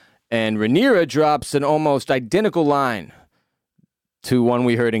 And Rhaenyra drops an almost identical line to one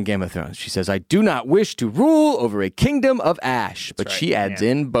we heard in Game of Thrones. She says, I do not wish to rule over a kingdom of ash. But she adds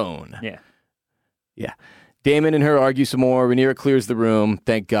in bone. Yeah. Daemon and her argue some more. Rhaenyra clears the room.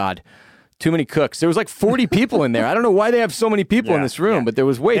 Thank God. Too many cooks. There was like 40 people in there. I don't know why they have so many people in this room, but there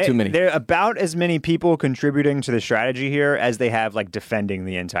was way too many. There are about as many people contributing to the strategy here as they have like defending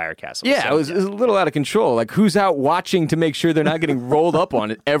the entire castle. Yeah, so, it was a little out of control. Like, who's out watching to make sure they're not getting rolled up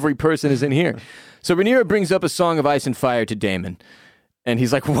on it? Every person is in here. So Rhaenyra brings up a song of ice and fire to Daemon. And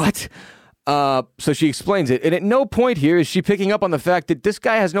he's like, what? So she explains it. And at no point here is she picking up on the fact that this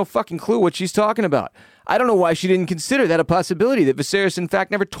guy has no fucking clue what she's talking about. I don't know why she didn't consider that a possibility, that Viserys, in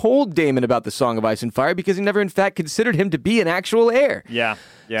fact, never told Daemon about the Song of Ice and Fire because he never, in fact, considered him to be an actual heir. Yeah.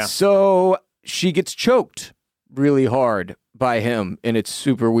 So she gets choked really hard by him, and it's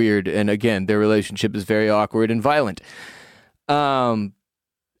super weird. And again, their relationship is very awkward and violent. And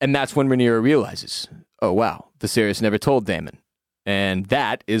that's when Rhaenyra realizes, oh, wow, Viserys never told Daemon. And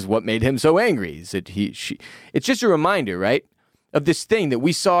that is what made him so angry. Is that it's just a reminder, right, of this thing that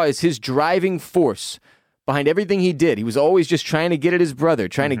we saw as his driving force behind everything he did. He was always just trying to get at his brother,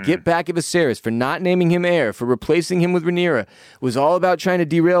 trying to get back at Viserys for not naming him heir, for replacing him with Rhaenyra. It was all about trying to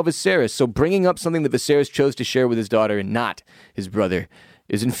derail Viserys. So bringing up something that Viserys chose to share with his daughter and not his brother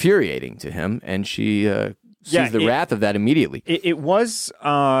is infuriating to him, and she sees the wrath of that immediately. It was,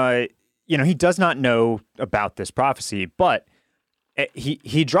 he does not know about this prophecy, but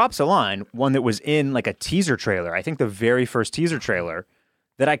he drops a line, one that was in like a teaser trailer. I think the very first teaser trailer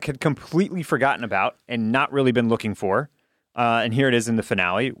that I had completely forgotten about and not really been looking for. And here it is in the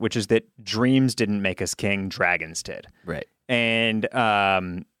finale, which is that dreams didn't make us king, dragons did. Right. And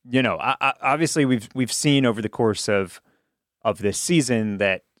obviously we've seen over the course of this season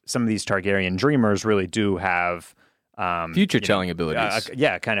that some of these Targaryen dreamers really do have future-telling abilities.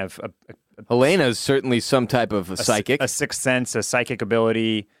 Kind of. Helena's certainly some type of a psychic. A sixth sense, a psychic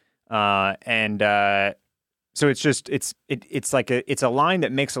ability. So it's like it's a line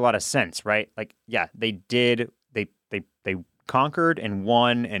that makes a lot of sense, right? Like, yeah, they conquered and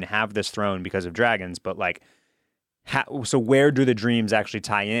won and have this throne because of dragons, but like, so where do the dreams actually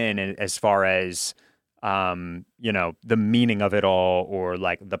tie in as far as, the meaning of it all, or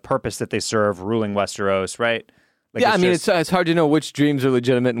like the purpose that they serve ruling Westeros, right? Like it's hard to know which dreams are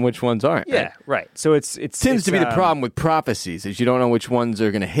legitimate and which ones aren't. Yeah, right. So it tends to be the problem with prophecies, is you don't know which ones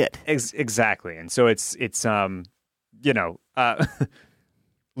are going to hit. Exactly, and so it's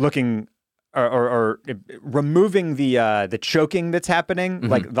looking or removing the choking that's happening. Mm-hmm.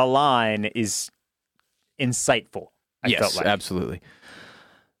 Like the line is insightful. I felt like. Absolutely.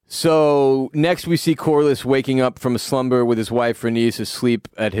 So next we see Corlys waking up from a slumber with his wife Rhaenys asleep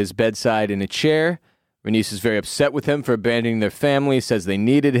at his bedside in a chair. Rhaenys is very upset with him for abandoning their family, says they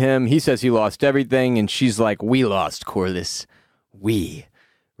needed him. He says he lost everything, and she's like, we lost, Corlys. We.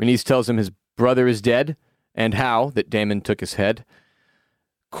 Rhaenys tells him his brother is dead, and how, that Daemon took his head.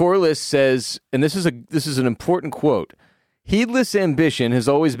 Corlys says, and this is an important quote, heedless ambition has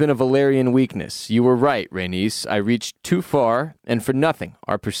always been a Valyrian weakness. You were right, Rhaenys. I reached too far, and for nothing.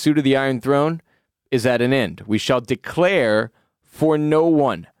 Our pursuit of the Iron Throne is at an end. We shall declare for no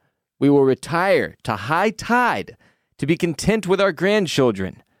one. We will retire to high tide to be content with our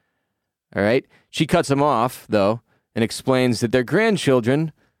grandchildren. All right? She cuts him off, though, and explains that their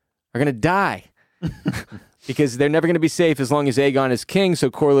grandchildren are going to die because they're never going to be safe as long as Aegon is king.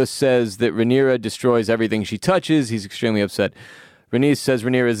 So Corlys says that Rhaenyra destroys everything she touches. He's extremely upset. Rhaenys says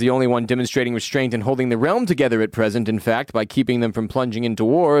Rhaenyra is the only one demonstrating restraint and holding the realm together at present, in fact, by keeping them from plunging into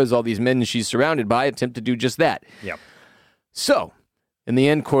war, as all these men she's surrounded by attempt to do just that. Yep. So, in the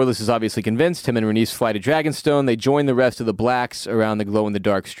end, Corlys is obviously convinced. Him and Rhaenys fly to Dragonstone. They join the rest of the Blacks around the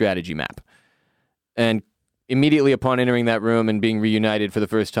glow-in-the-dark strategy map. And immediately upon entering that room and being reunited for the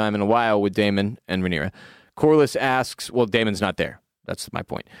first time in a while with Daemon and Rhaenyra, Corlys asks, well, Daemon's not there. That's my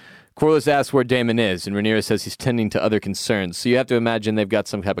point. Corlys asks where Daemon is, and Rhaenyra says he's tending to other concerns. So you have to imagine they've got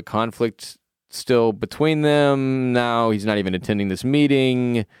some type of conflict still between them. Now he's not even attending this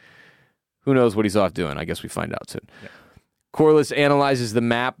meeting. Who knows what he's off doing? I guess we find out soon. Yeah. Corlys analyzes the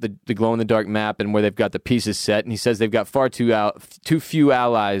map, the glow-in-the-dark map, and where they've got the pieces set, and he says they've got far too few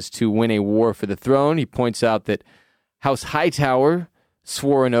allies to win a war for the throne. He points out that House Hightower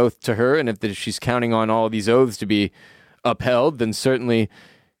swore an oath to her, and if she's counting on all of these oaths to be upheld, then certainly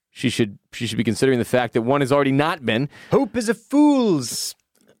she should be considering the fact that one has already not been. Hope is a fool's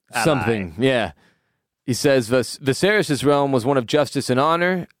something, yeah. He says Viserys' realm was one of justice and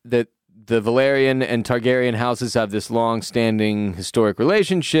honor, that the Valerian and Targaryen houses have this long-standing historic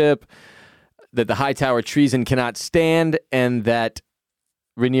relationship, that the Hightower treason cannot stand, and that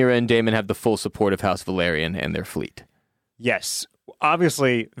Rhaenyra and Daemon have the full support of House Valerian and their fleet. Yes.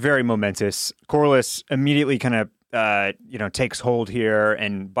 Obviously, very momentous. Corlys immediately kind of, takes hold here,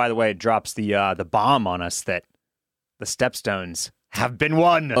 and by the way, drops the bomb on us that the Stepstones have been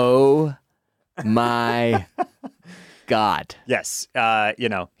won. Oh my God. Yes.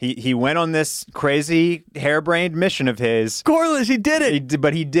 He went on this crazy harebrained mission of his. Corlys, he did it.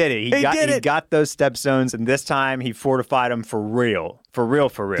 But he did it. He got those Stepstones, and this time he fortified them for real. For real.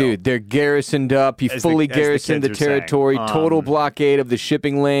 Dude, they're garrisoned up. He fully garrisoned the territory. Total blockade of the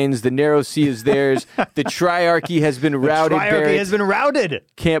shipping lanes. The Narrow Sea is theirs. The Triarchy has been routed. The Triarchy has been routed.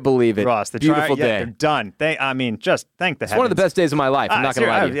 Can't believe it. Ross, beautiful day. They're done. Just thank the heavens. It's one of the best days of my life. I'm not going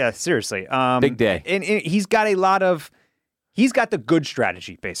to lie to you. Yeah, seriously. Big day. And he's got a lot of... He's got the good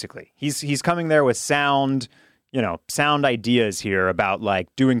strategy, basically. He's coming there with sound ideas here about like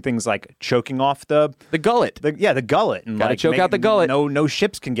doing things like choking off the gullet. The gullet. And gotta choke out the gullet. No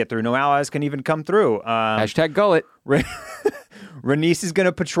ships can get through. No allies can even come through. Hashtag gullet. Rhaenys is going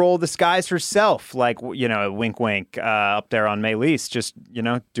to patrol the skies herself, like wink, wink, up there on Meleys, just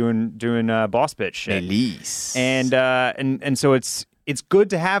doing boss bitch shit. Meleys. And so it's good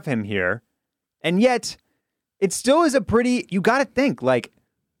to have him here, and yet. It still is you got to think, like,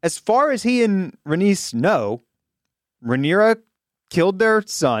 as far as he and Rhaenys know, Rhaenyra killed their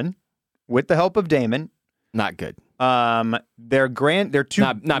son with the help of Daemon. Not good. Their two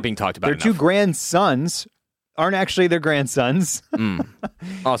not being talked about. Their enough. two grandsons aren't actually their grandsons.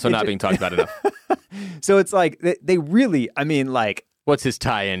 Also, not being talked about enough. So it's like they really. I mean, like. What's his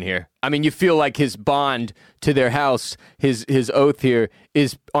tie-in here? I mean, you feel like his bond to their house, his oath here,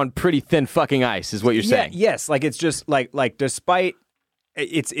 is on pretty thin fucking ice, is what you're saying. Yes, like it's just like despite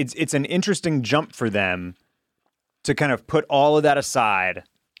it's an interesting jump for them to kind of put all of that aside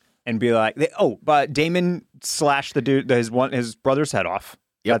and be like, but Daemon slashed the dude his brother's head off.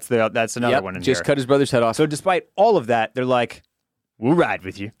 Yep. That's another one in just here. Cut his brother's head off. So despite all of that, they're like, we'll ride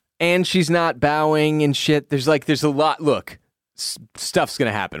with you. And she's not bowing and shit. There's a lot. Look. Stuff's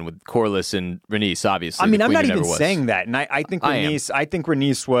going to happen with Corlys and Rhaenys, obviously. I mean, I'm not even saying that. And I think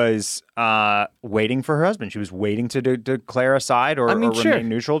Rhaenys was waiting for her husband. She was waiting to declare a side or remain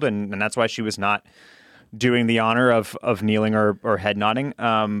neutral, and that's why she was not doing the honor of kneeling or head nodding.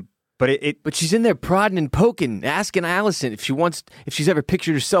 But she's in there prodding and poking, asking Alicent if she's ever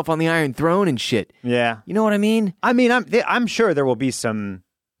pictured herself on the Iron Throne and shit. Yeah. You know what I mean? I mean, I'm sure there will be some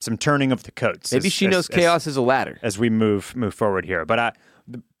turning of the coats. Maybe she knows chaos is a ladder. As we move forward here. But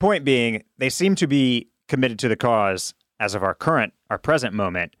the point being, they seem to be committed to the cause as of our present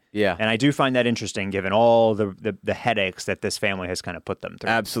moment. Yeah. And I do find that interesting given all the headaches that this family has kind of put them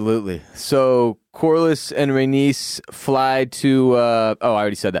through. Absolutely. So Corlys and Rhaenys fly to... I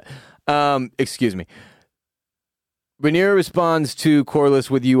already said that. Excuse me. Rhaenyra responds to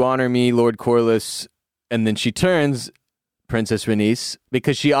Corlys with, "You honor me, Lord Corlys," and then she turns... Princess Rhaenys,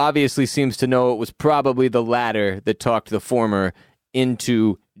 because she obviously seems to know it was probably the latter that talked the former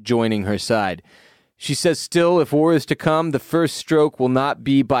into joining her side. She says still, if war is to come, the first stroke will not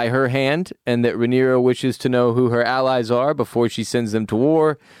be by her hand, and that Rhaenyra wishes to know who her allies are before she sends them to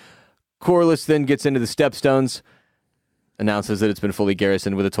war. Corlys then gets into the Stepstones, announces that it's been fully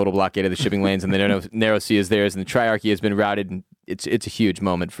garrisoned with a total blockade of the shipping lanes, and the Narrow Sea is theirs, and the Triarchy has been routed, and it's a huge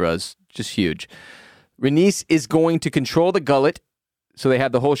moment for us, just huge. Rhaenys is going to control the gullet, so they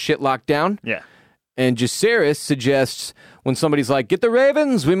have the whole shit locked down. Yeah. And Jacaerys suggests when somebody's like, "Get the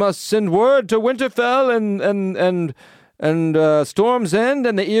ravens, we must send word to Winterfell and Storm's End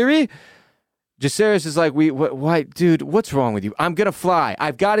and the Eyrie." Jacaerys is like, why, dude, what's wrong with you? I'm going to fly.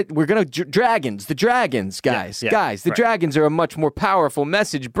 I've got it. We're going to... dragons, the dragons, guys. Guys, the dragons are a much more powerful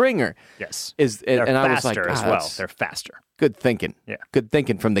message bringer. Yes. And I was like, as well. They're faster. Good thinking. Yeah. Good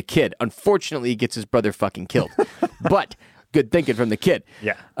thinking from the kid. Unfortunately, he gets his brother fucking killed. But good thinking from the kid.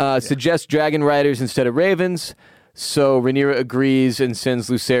 Yeah. Suggests dragon riders instead of ravens. So Rhaenyra agrees and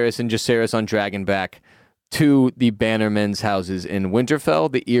sends Lucerys and Jacaerys on dragonback to the bannermen's houses in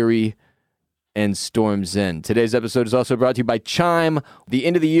Winterfell, the Eyrie, and Storm's End. Today's episode is also brought to you by Chime. The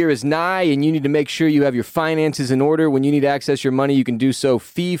end of the year is nigh, and you need to make sure you have your finances in order. When you need to access your money, you can do so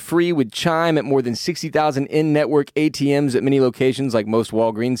fee-free with Chime at more than 60,000 in-network ATMs at many locations like most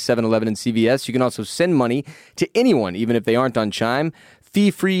Walgreens, 7-Eleven, and CVS. You can also send money to anyone, even if they aren't on Chime.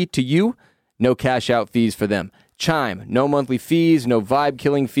 Fee-free to you, no cash-out fees for them. Chime, no monthly fees, no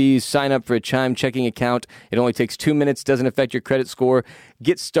vibe-killing fees. Sign up for a Chime checking account. It only takes 2 minutes, doesn't affect your credit score.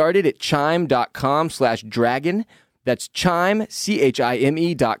 Get started at chime.com/dragon. That's Chime,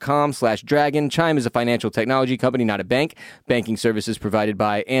 CHIME.com/dragon. Chime is a financial technology company, not a bank. Banking services provided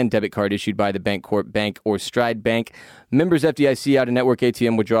by and debit card issued by the Bancorp Bank or Stride Bank. Members FDIC, out-of-network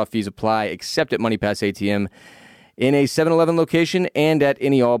ATM withdrawal fees apply, except at MoneyPass ATM in a 7-Eleven location and at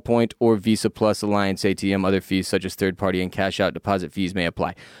any Allpoint or Visa Plus Alliance ATM. Other fees such as third-party and cash-out deposit fees may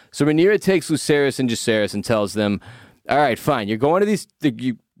apply. So Rhaenyra takes Lucerys and Jacaerys and tells them, all right, fine, you're going to these,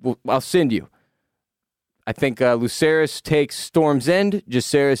 I'll send you. I think Lucerys takes Storm's End.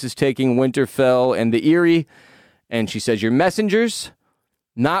 Jacaerys is taking Winterfell and the Eyrie. And she says, you're messengers,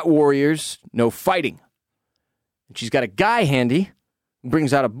 not warriors, no fighting. And she's got a guy handy,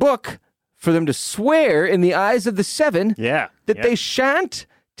 brings out a book for them to swear in the eyes of the seven that they shan't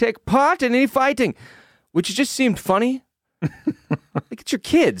take part in any fighting, which just seemed funny. Like, it's your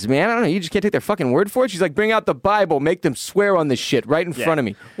kids, man. I don't know. You just can't take their fucking word for it. She's like, bring out the Bible, make them swear on this shit right in front of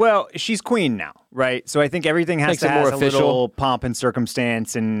me. Well, she's queen now, right? So I think everything has to have a little pomp and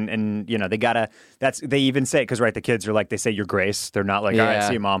circumstance, and you know, they gotta. They even say, because right, the kids are like, they say your grace. They're not like, all right,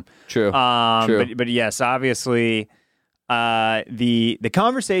 see you, mom. True. True. But yes, obviously, the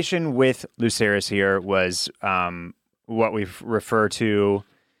conversation with Lucerys here was what we refer to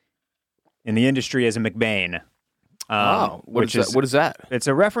in the industry as a McBain. What is that? It's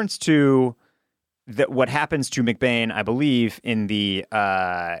a reference to what happens to McBain, I believe, in the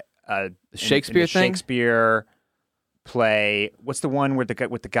Shakespeare thing? Shakespeare play. What's the one with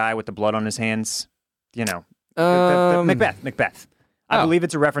the guy with the blood on his hands? You know, the Macbeth. I believe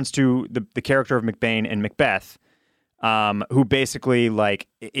it's a reference to the character of McBain in Macbeth, who basically, like,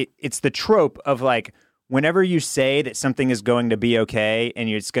 it's the trope of, like, whenever you say that something is going to be okay and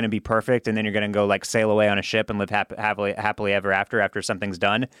it's going to be perfect, and then you're going to go, like, sail away on a ship and live happily ever after something's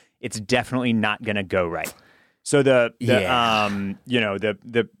done, it's definitely not going to go right. So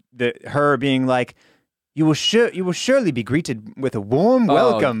her being like, you will surely be greeted with a warm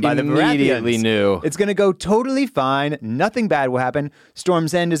welcome by the Baratheons. Immediately knew. It's going to go totally fine. Nothing bad will happen.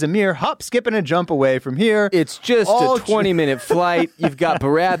 Storm's End is a mere hop, skip, and a jump away from here. It's just a 20-minute flight. You've got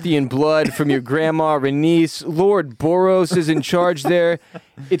Baratheon blood from your grandma, Rhaenys. Lord Boros is in charge there.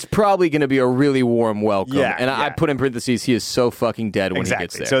 It's probably going to be a really warm welcome. I put in parentheses, he is so fucking dead when he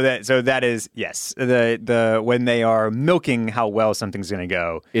gets there. So that is, yes. The when they are milking how well something's going to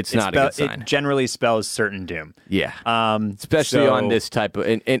go, it's not a good sign. It generally spells certain doom. Yeah. Especially on this type of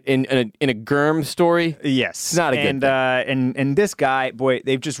in a Gurm story. Yes. It's not a good thing. And this guy, boy,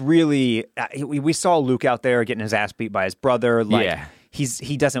 they've just really we saw Luke out there getting his ass beat by his brother. Like,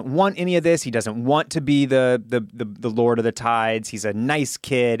 he doesn't want any of this. He doesn't want to be the Lord of the Tides. He's a nice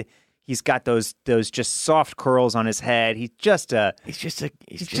kid. He's got those just soft curls on his head. He's just a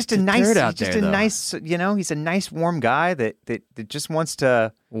nice, you know, he's a nice warm guy that just wants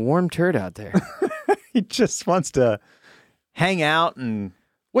to warm turd out there. He just wants to hang out and.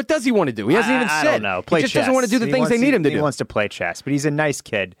 What does he want to do? He hasn't even said. I don't know. Play he just chess. doesn't want to do the things they need him to do. He wants to play chess, but he's a nice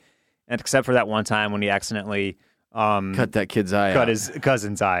kid. And except for that one time when he accidentally cut that kid's eye out. Cut his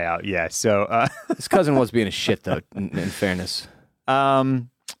cousin's eye out. Yeah. So his cousin was being a shit, though. In fairness, or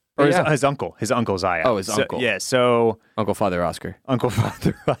his uncle. His uncle's eye out. Oh, his uncle. Yeah. So Uncle Father Oscar. Uncle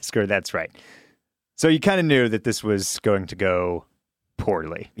Father Oscar. That's right. So you kind of knew that this was going to go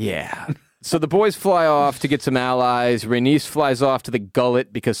poorly. Yeah. So the boys fly off to get some allies. Rhaenys flies off to the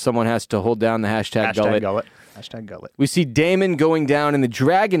gullet because someone has to hold down the hashtag gullet. Hashtag gullet. We see Daemon going down in the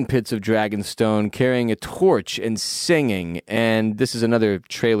dragon pits of Dragonstone carrying a torch and singing. And this is another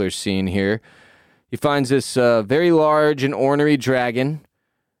trailer scene here. He finds this very large and ornery dragon.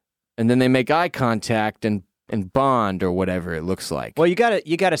 And then they make eye contact and bond or whatever it looks like. Well, you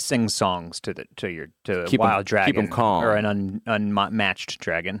gotta sing songs to a wild dragon, keep them calm, or an unmatched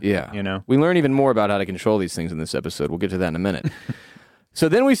dragon. Yeah, you know. We learn even more about how to control these things in this episode. We'll get to that in a minute. So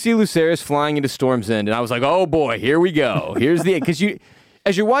then we see Lucerys flying into Storm's End, and I was like, "Oh boy, here we go. Here's the," because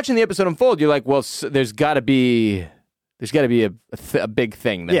as you're watching the episode unfold, you're like, "Well, there's got to be a big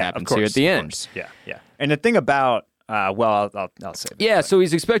thing that happens here at the end." Yeah. And the thing about I'll say. Yeah, so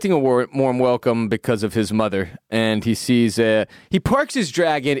he's expecting a warm welcome because of his mother, and he sees he parks his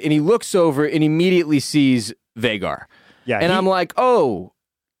dragon, and he looks over and immediately sees Vhagar. Yeah, and I'm like, oh,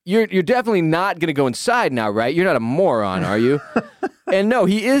 you're definitely not going to go inside now, right? You're not a moron, are you? And no,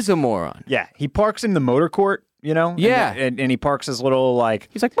 he is a moron. Yeah, he parks in the motor court, you know. Yeah, and he parks his little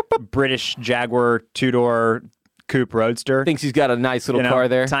he's like British Jaguar 2-door coupe roadster. Thinks he's got a nice little car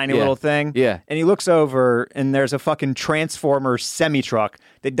there. Tiny little thing. Yeah. And he looks over and there's a fucking Transformer semi-truck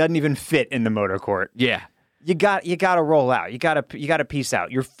that doesn't even fit in the motor court. Yeah. You got to roll out. You got to peace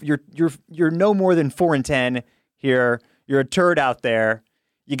out. You're no more than 4 and 10 here. You're a turd out there.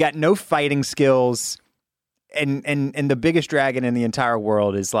 You got no fighting skills. and the biggest dragon in the entire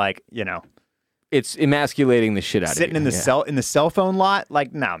world is like, It's emasculating the shit out of you. Sitting in the cell phone lot?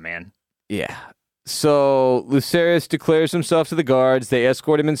 Like, no, man. Yeah. So Lucerys declares himself to the guards. They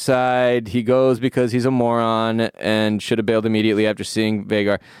escort him inside. He goes because he's a moron and should have bailed immediately after seeing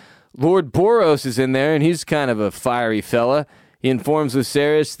Vhagar. Lord Boros is in there, and he's kind of a fiery fella. He informs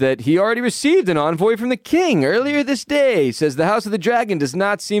Lucerys that he already received an envoy from the king earlier this day. He says the House of the Dragon does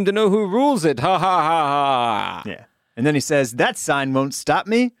not seem to know who rules it. Ha ha ha ha. Yeah. And then he says, that sign won't stop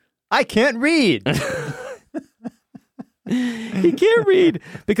me. I can't read. He can't read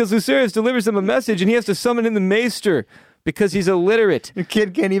because Lucerys delivers him a message and he has to summon in the maester because he's illiterate. The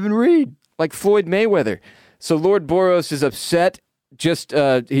kid can't even read. Like Floyd Mayweather. So Lord Boros is upset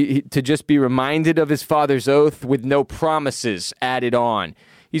to just be reminded of his father's oath with no promises added on.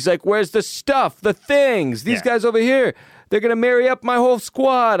 He's like, where's the stuff, the things? These guys over here, they're going to marry up my whole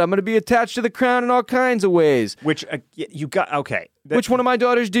squad. I'm going to be attached to the crown in all kinds of ways. Which, you got, okay. Which one of my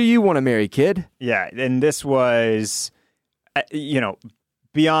daughters do you want to marry, kid? Yeah, and this was,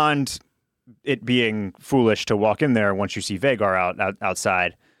 beyond it being foolish to walk in there once you see Vhagar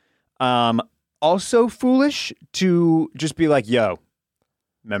outside, also foolish to just be like, yo,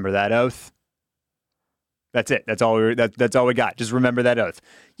 remember that oath? That's it. That's all we got. Just remember that oath.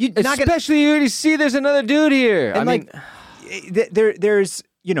 Especially you already see there's another dude here. And I mean, there's,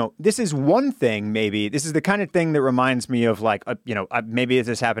 this is one thing, maybe. This is the kind of thing that reminds me of like, maybe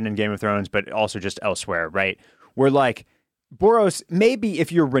this happened in Game of Thrones, but also just elsewhere, right? Where like, Boros, maybe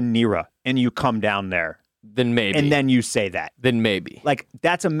if you're Rhaenyra and you come down there, then maybe. And then you say that. Then maybe. Like,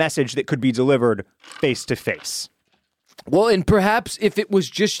 that's a message that could be delivered face to face. Well, and perhaps if it was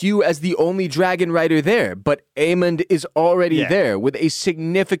just you as the only dragon rider there, but Aemond is already there with a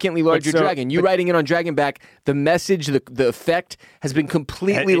significantly larger dragon. You riding in on Dragonback, the message, the effect has been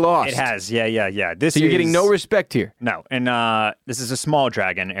completely lost. It has, yeah. So you're getting no respect here. No, and this is a small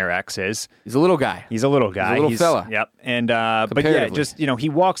dragon, Arax is. He's a little guy. He's a little fella. Yep. And but yeah, just he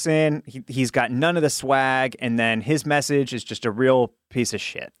walks in, he's got none of the swag, and then his message is just a real piece of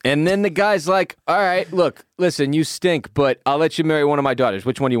shit. And then the guy's like, all right, look, listen, you stink, but I'll let you marry one of my daughters.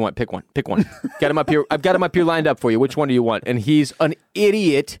 Which one do you want? Pick one. Got him up here. I've got him up here lined up for you. Which one do you want? And he's an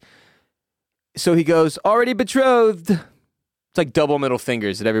idiot. So he goes, already betrothed. It's like double middle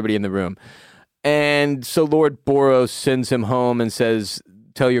fingers at everybody in the room. And so Lord Boros sends him home and says,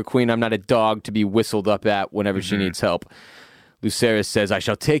 tell your queen I'm not a dog to be whistled up at whenever she needs help. Lucerys says, I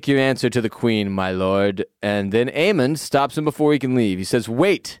shall take your answer to the queen, my lord. And then Aemond stops him before he can leave. He says,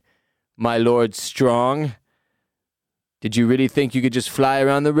 wait, my lord strong. Did you really think you could just fly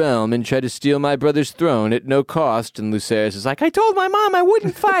around the realm and try to steal my brother's throne at no cost? And Lucerys is like, I told my mom I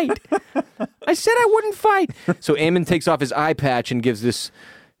wouldn't fight. I said I wouldn't fight. So Aemond takes off his eye patch and gives this,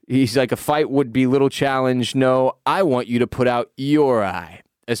 he's like, a fight would be little challenge. No, I want you to put out your eye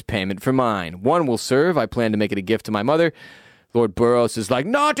as payment for mine. One will serve. I plan to make it a gift to my mother. Lord Boros is like,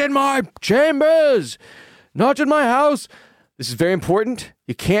 not in my chambers, not in my house. This is very important.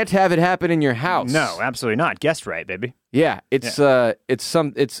 You can't have it happen in your house. No, absolutely not. Guest right, baby. Yeah, it's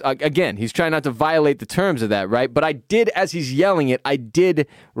again, he's trying not to violate the terms of that, right? But I did, as he's yelling it, I did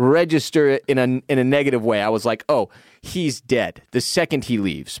register it in a negative way. I was like, oh, he's dead the second he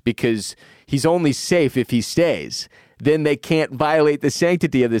leaves because he's only safe if he stays. Then they can't violate the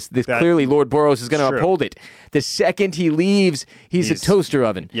sanctity of this. Clearly, Lord Boros is going to uphold it. The second he leaves, he's a toaster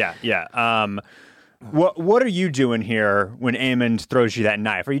oven. Yeah. What are you doing here when Aemond throws you that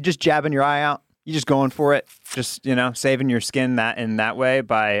knife? Are you just jabbing your eye out? You just going for it? Just saving your skin that way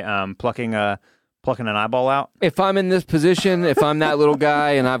by plucking an eyeball out? If I'm in this position, if I'm that little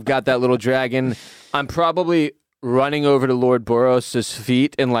guy and I've got that little dragon, I'm probably running over to Lord Boros'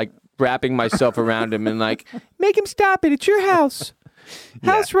 feet and like wrapping myself around him and like, make him stop it. It's your house.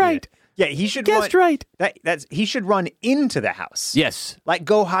 House right. Yeah, he should guessed right. He should run into the house. Yes. Like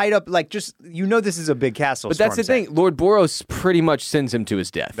go hide up, like just, this is a big castle. But that's the thing. Lord Boros pretty much sends him to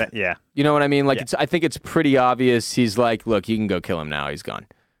his death. Yeah. You know what I mean? Like I think it's pretty obvious. He's like, look, you can go kill him now. He's gone.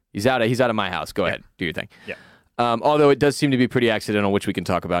 He's out of my house. Go ahead. Do your thing. Yeah. Although it does seem to be pretty accidental, which we can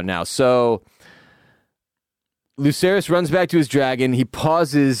talk about now. So Lucerys runs back to his dragon. He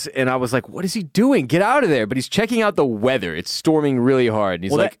pauses, and I was like, what is he doing? Get out of there. But he's checking out the weather. It's storming really hard. And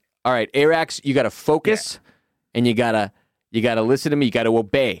he's all right, Arax, you got to focus, and you got to listen to me. You got to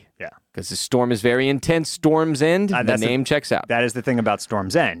obey. Yeah. Because the storm is very intense. Storm's End, the name checks out. That is the thing about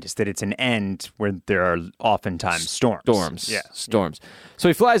Storm's End, is that it's an end where there are oftentimes storms. Storms. So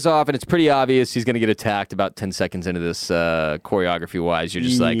he flies off, and it's pretty obvious he's going to get attacked about 10 seconds into this choreography-wise. You're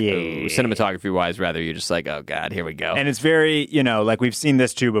just like, cinematography-wise, rather, you're just like, oh, God, here we go. And it's very, like we've seen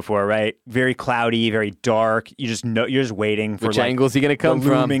this too before, right? Very cloudy, very dark. You just know, you're just waiting for which angle is he going to come the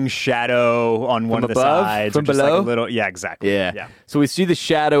looming shadow on one of the sides. From below? Like a little, yeah, exactly. Yeah. So we see the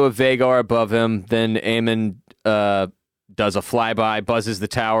shadow of Vagar above him. Then Aemon does a flyby, buzzes the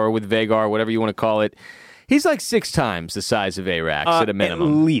tower with Vagar, whatever you want to call it. He's like 6 times the size of Arax at a minimum.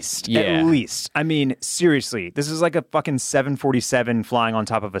 At least. I mean, seriously, this is like a fucking 747 flying on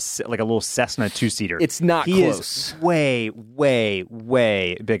top of a little Cessna 2-seater. It's not he close. Is way, way,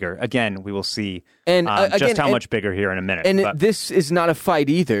 way bigger. Again, we will see just how much bigger here in a minute. And this is not a fight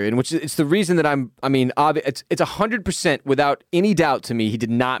either, in which it's the reason that it's 100% without any doubt to me. He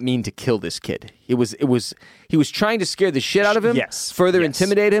did not mean to kill this kid. He was trying to scare the shit out of him. Yes. Further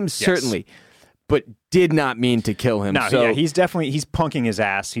intimidate him, certainly. But did not mean to kill him. No, he's punking his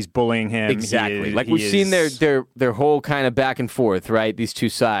ass. He's bullying him. Exactly. We've seen their whole kind of back and forth, right? These two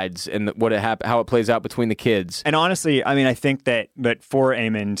sides and how it plays out between the kids. And honestly, I mean, I think that for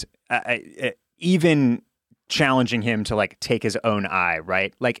Aemond, even challenging him to take his own eye,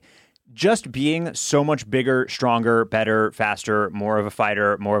 right? Just being so much bigger, stronger, better, faster, more of a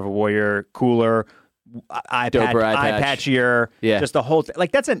fighter, more of a warrior, cooler, eye patchier, just the whole thing.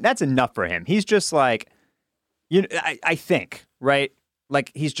 That's enough for him. He's just I think, right?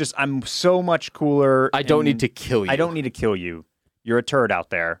 He's just, I'm so much cooler. I don't need to kill you. I don't need to kill you. You're a turd out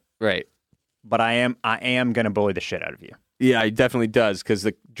there. Right. But I am going to bully the shit out of you. Yeah, he definitely does, because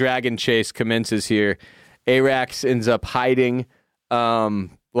the dragon chase commences here. Arax ends up hiding,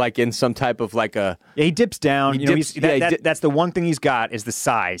 in some type of he dips down. That's the one thing he's got is the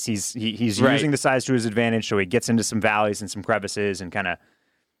size. He's using the size to his advantage, so he gets into some valleys and some crevices and kind of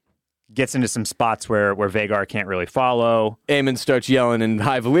gets into some spots where Vagar can't really follow. Aemon starts yelling in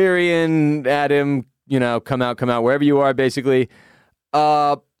High Valyrian at him, come out, wherever you are, basically.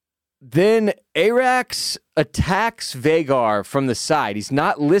 Then Arax attacks Vagar from the side. He's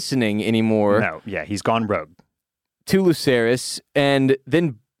not listening anymore. No, he's gone rogue. To Lucerys, and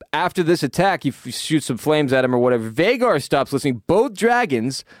then after this attack, he shoots some flames at him or whatever. Vagar stops listening. Both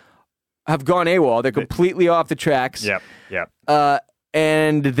dragons have gone AWOL. They're completely off the tracks. Yep.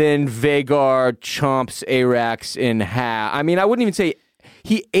 And then Vagar chomps Arax in half. I mean, I wouldn't even say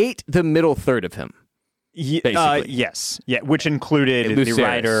he ate the middle third of him. Basically. Yes. Yeah, which included the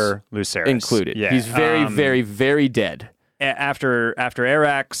rider Lucerys. Included. Yeah. He's very, very, very dead. After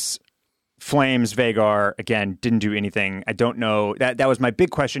Arax flames Vagar, again, didn't do anything. I don't know. That was my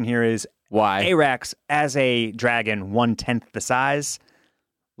big question here is why Arax, as a dragon, 1/10 the size.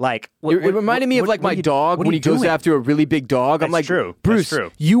 It reminded me of my dog when he goes after a really big dog. That's I'm like, true. Bruce,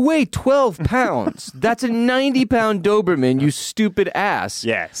 you weigh 12 pounds. That's a 90-pound Doberman, you stupid ass.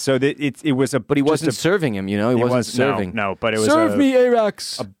 Yeah, so it was But he wasn't serving him, He wasn't serving. No, but it was Serve me,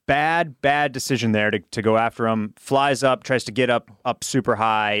 Arax. A bad decision there to go after him. Flies up, tries to get up super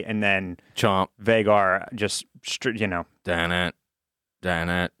high, and then chomp. Vagar just, Damn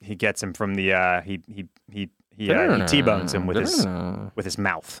it. He gets him from the, he T-bones him with his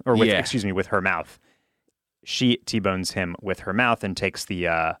mouth, or with her mouth. She T-bones him with her mouth and takes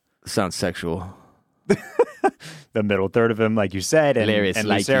the sounds sexual. the middle third of him, like you said, and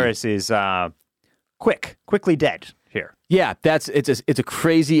Lucerys is quickly dead here. Yeah, it's a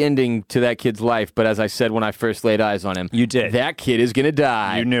crazy ending to that kid's life. But as I said when I first laid eyes on him, you did. That kid is gonna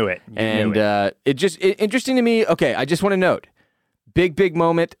die. You knew it. Interesting to me. Okay, I just want to note. Big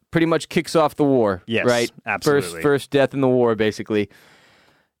moment, pretty much kicks off the war. Yes, right? Absolutely. First death in the war, basically.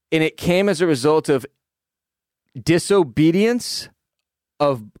 And it came as a result of disobedience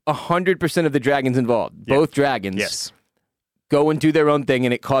of 100% of the dragons involved. Yep. Both dragons go and do their own thing,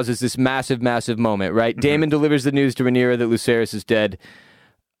 and it causes this massive, massive moment, right? Mm-hmm. Daemon delivers the news to Rhaenyra that Lucerys is dead.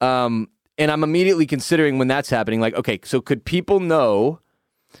 And I'm immediately considering when that's happening, okay, so could people know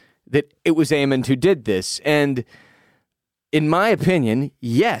that it was Aemon who did this? And in my opinion,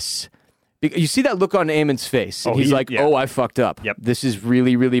 yes. You see that look on Aemon's face. And he's I fucked up. Yep. This is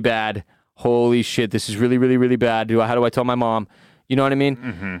really, really bad. Holy shit, this is really, really, really bad. How do I tell my mom? You know what I mean?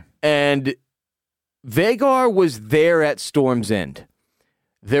 Mm-hmm. And Vagar was there at Storm's End.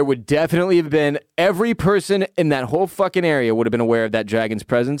 There would definitely have been, every person in that whole fucking area would have been aware of that dragon's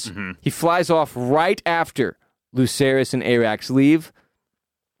presence. Mm-hmm. He flies off right after Lucerys and Arax leave.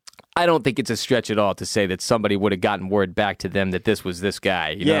 I don't think it's a stretch at all to say that somebody would have gotten word back to them that this was this guy.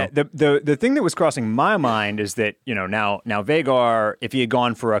 You know? The thing that was crossing my mind is that, now Vagar, if he had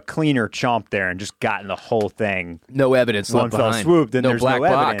gone for a cleaner chomp there and just gotten the whole thing, no evidence one left fell behind. swoop, then no there's black no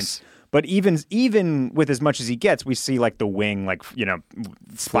box. evidence. But even with as much as he gets, we see like the wing,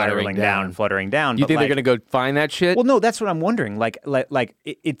 spiraling down, fluttering down. You think they're going to go find that shit? Well, no, that's what I'm wondering.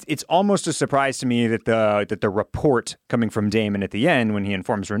 It's almost a surprise to me that the report coming from Damon at the end when he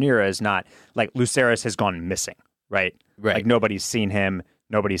informs Rhaenyra is not like Lucerys has gone missing, right? Right. Like nobody's seen him,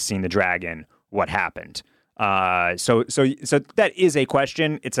 nobody's seen the dragon. What happened? So that is a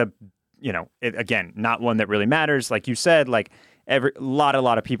question. It's again, not one that really matters. Like you said, a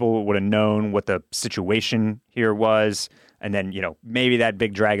lot of people would have known what the situation here was, and then maybe that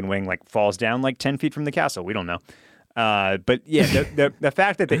big dragon wing falls down 10 feet from the castle. We don't know, but yeah, the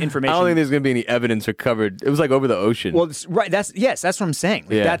fact that the information. I don't think there's going to be any evidence recovered. It was over the ocean. Well, right. That's what I'm saying.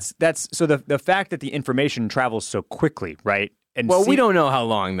 That's so the fact that the information travels so quickly, right? And we don't know how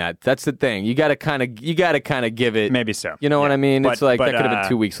long that's the thing. You got to kind of give it. Maybe so. You know what I mean? It's that could have been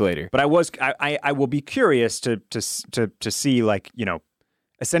 2 weeks later. But I will be curious to see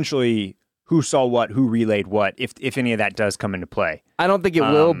essentially who saw what, who relayed what, if any of that does come into play. I don't think it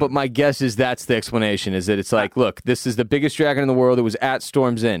will, but my guess is that's the explanation, is that it's look, this is the biggest dragon in the world. It was at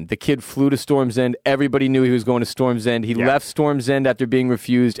Storm's End. The kid flew to Storm's End. Everybody knew he was going to Storm's End. He left Storm's End after being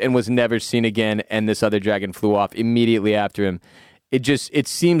refused and was never seen again, and this other dragon flew off immediately after him. It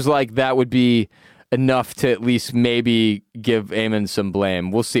seems like that would be enough to at least maybe give Aemon some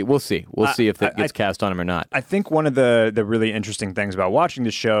blame. We'll see. We'll see if that gets cast on him or not. I think one of the really interesting things about watching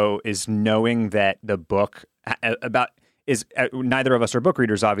the show is knowing that the book is neither of us are book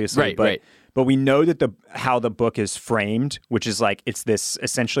readers, obviously, but we know that how the book is framed, which is it's this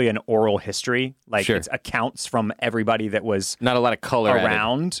essentially an oral history, it's accounts from everybody that was not a lot of color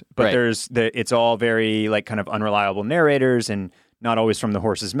around, but it's all very kind of unreliable narrators and not always from the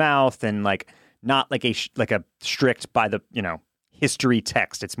horse's mouth, and not like a strict by the history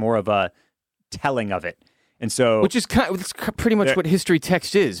text. It's more of a telling of it, and so which is it's pretty much what history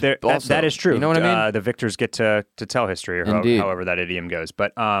text is. That is true. You know what I mean? The victors get to tell history, or however that idiom goes.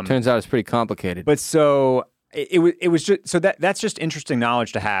 But turns out it's pretty complicated. But so it was just so that's just interesting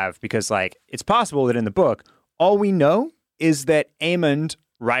knowledge to have, because it's possible that in the book all we know is that Aemond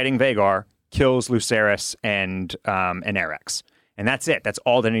riding Vagar kills Lucerys and Erex. And that's it. That's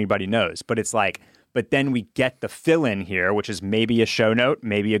all that anybody knows. But it's but then we get the fill-in here, which is maybe a show note,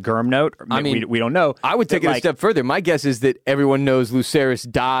 maybe a Gurm note. We don't know. I would take it a step further. My guess is that everyone knows Lucerys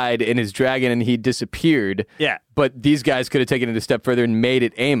died in his dragon and he disappeared. Yeah. But these guys could have taken it a step further and made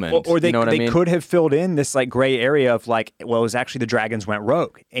it Aemond. Or they, you know what I mean? Could have filled in this gray area of it was actually the dragons went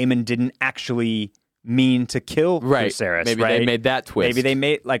rogue. Aemond didn't actually mean to kill Lucerys. Maybe they made that twist. Maybe they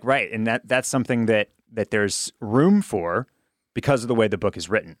made and that's something that there's room for, because of the way the book is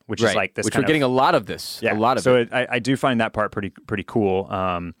written, which is this. Which we're getting a lot of this. Yeah. A lot of it. So I do find that part pretty cool.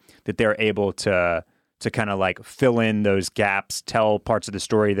 That they're able to kind of fill in those gaps, tell parts of the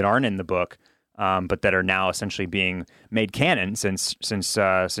story that aren't in the book, but that are now essentially being made canon since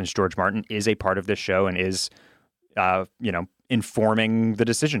George Martin is a part of this show and is informing the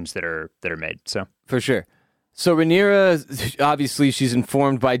decisions that are made. So for sure. So Rhaenyra, obviously, she's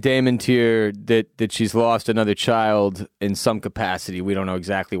informed by Daemon Tyr that she's lost another child in some capacity. We don't know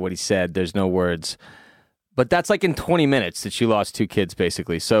exactly what he said. There's no words. But that's in 20 minutes that she lost 2 kids,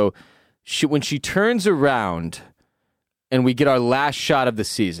 basically. So when she turns around and we get our last shot of the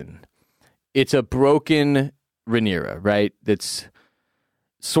season, it's a broken Rhaenyra, right? That's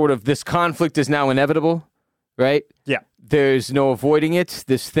sort of, this conflict is now inevitable, right? Yeah. There's no avoiding it.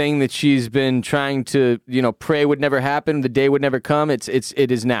 This thing that she's been trying to, pray would never happen, the day would never come, it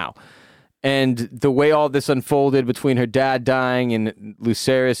is now. And the way all this unfolded between her dad dying and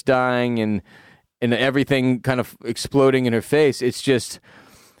Lucerys dying and everything kind of exploding in her face, it's just,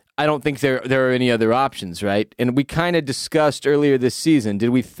 I don't think there are any other options, right? And we kind of discussed earlier this season,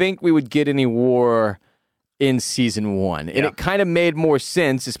 did we think we would get any war in season 1? And it kind of made more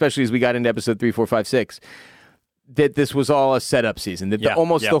sense, especially as we got into episode 3, 4, 5, 6, that this was all a setup season, that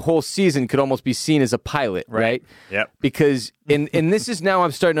the whole season could almost be seen as a pilot, right? Yep. Because, and this is now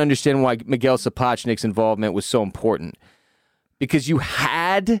I'm starting to understand why Miguel Sapochnik's involvement was so important. Because you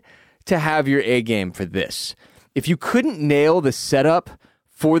had to have your A game for this. If you couldn't nail the setup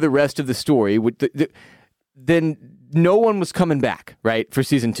for the rest of the story, then no one was coming back, right? For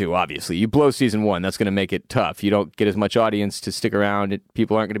season 2, obviously. You blow season 1, that's going to make it tough. You don't get as much audience to stick around.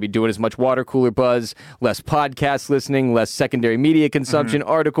 People aren't going to be doing as much water cooler buzz, less podcast listening, less secondary media consumption,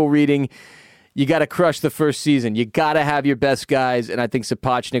 article reading. you got to crush the first season. You got to have your best guys, and I think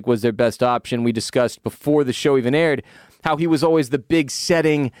Sapochnik was their best option. We discussed before the show even aired how he was always the big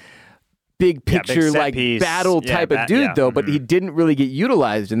setting, big picture, big like piece. battle type of dude, though, but he didn't really get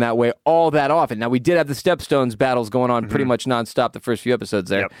utilized in that way all that often. Now, we did have the Stepstones battles going on pretty much nonstop the first few episodes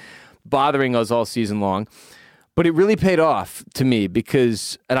there, bothering us all season long. But it really paid off to me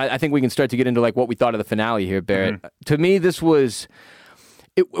because, and I think we can start to get into like what we thought of the finale here, Barrett. To me, it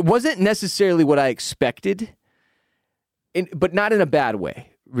wasn't necessarily what I expected, but not in a bad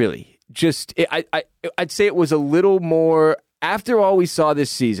way, really. I'd say it was a little more, after all we saw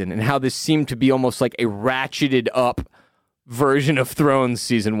this season and how this seemed to be almost like a ratcheted up version of Thrones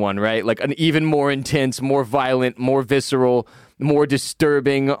season 1, right? Like an even more intense, more violent, more visceral, more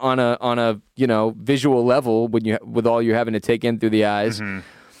disturbing on a visual level with all you're having to take in through the eyes.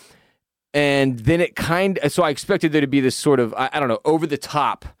 And then so I expected there to be this sort of, I don't know, over the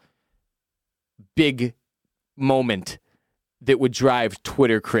top big moment that would drive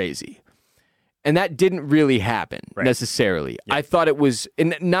Twitter crazy. And that didn't really happen necessarily. Yep. I thought it was,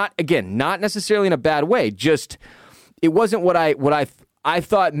 and not necessarily in a bad way, just it wasn't what I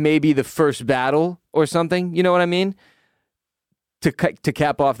thought maybe the first battle or something, you know what I mean? To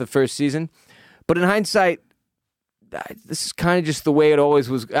cap off the first season. But in hindsight, this is kind of just the way it always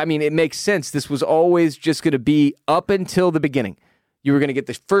was. I mean, it makes sense. This was always just going to be up until the beginning. You were going to get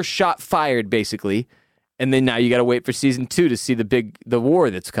the first shot fired, basically, and then now you got to wait for season 2 to see the war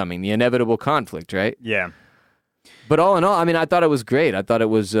that's coming, the inevitable conflict, right? Yeah. But all in all, I mean, I thought it was great. I thought it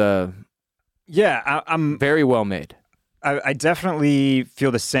was I'm very well made. I definitely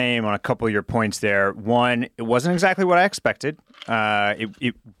feel the same on a couple of your points there. One, it wasn't exactly what I expected.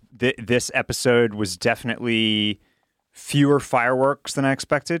 This episode was definitely fewer fireworks than I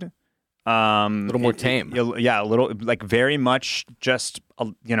expected. A little more tame. A little, like very much just,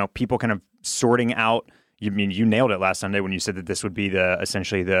 people kind of sorting out. You nailed it last Sunday when you said that this would be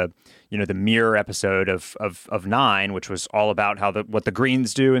essentially the mirror episode of 9, which was all about what the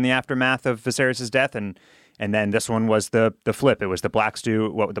Greens do in the aftermath of Viserys' death, and then this one was the flip. It was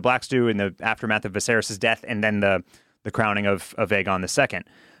what would the Blacks do in the aftermath of Viserys' death, and then the crowning of Aegon II.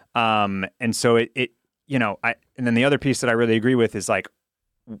 And so and then the other piece that I really agree with is like,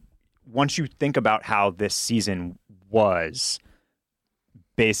 once you think about how this season was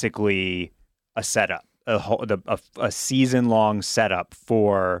basically a setup, a season-long setup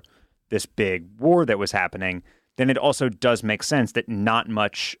for this big war that was happening, then it also does make sense that not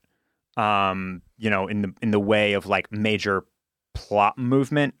much, in the way of like major plot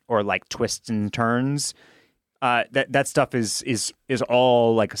movement or like twists and turns, that stuff is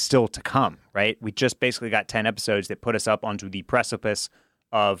all like still to come, right? We just basically got 10 episodes that put us up onto the precipice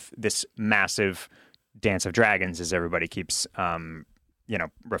of this massive Dance of Dragons, as everybody keeps,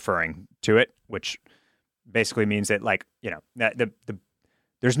 referring to it, which basically means that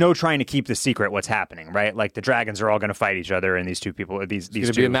there's no trying to keep the secret what's happening, right? Like the dragons are all going to fight each other, and these two people, these it's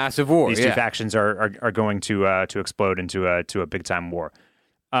two, be a massive war. These two factions are going to explode into a big time war.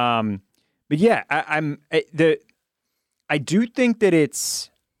 But yeah, I do think that it's,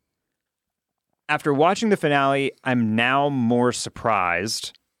 after watching the finale, I'm now more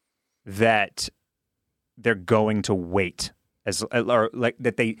surprised that they're going to wait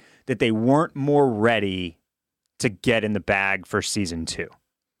that they weren't more ready to get in the bag for season 2,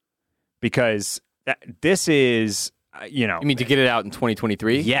 because this is You mean to get it out in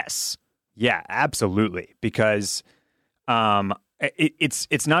 2023? Yes. Yeah, absolutely. Because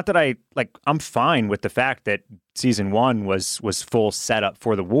it's not that I'm fine with the fact that season 1 was full setup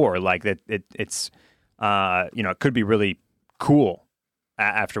for the war. Like that it's it could be really cool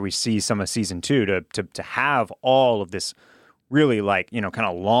after we see some of season 2 to have all of this really kind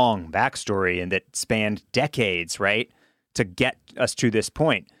of long backstory and that spanned decades, right? To get us to this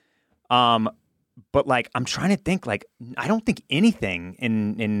point. But I'm trying to think, I don't think anything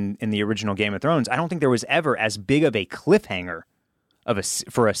in the original Game of Thrones, I don't think there was ever as big of a cliffhanger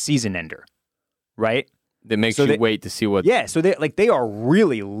for a season ender, right? That makes you wait to see what. Yeah, so they are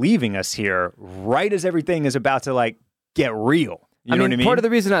really leaving us here right as everything is about to get real. You know what I mean? Part of the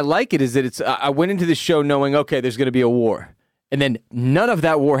reason I like it is that I went into the show knowing, okay, there's going to be a war. And then none of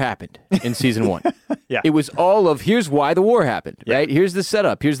that war happened in season 1. Yeah. It was all of, here's why the war happened, right? Here's the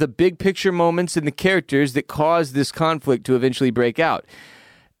setup. Here's the big picture moments and the characters that caused this conflict to eventually break out.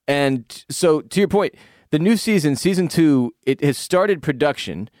 And so, to your point, the new season 2, it has started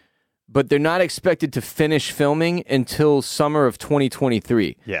production, but they're not expected to finish filming until summer of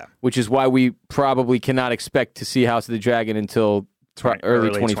 2023. Yeah. Which is why we probably cannot expect to see House of the Dragon until early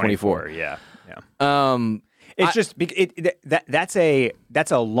 2024. Yeah. It's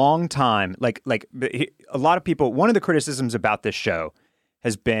that's a long time. Like a lot of people. One of the criticisms about this show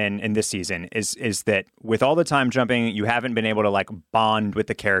has been in this season is that with all the time jumping, you haven't been able to like bond with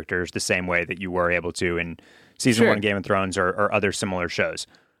the characters the same way that you were able to in season 1 of Game of Thrones or other similar shows.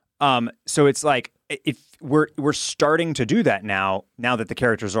 So it's like if we're starting to do that now that the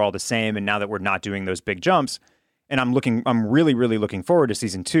characters are all the same and now that we're not doing those big jumps. And I'm really, really looking forward to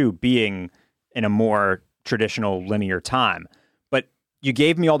season 2 being in a more traditional linear time. But you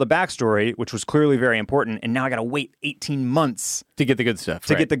gave me all the backstory, which was clearly very important, and now I got to wait 18 months to get the good stuff.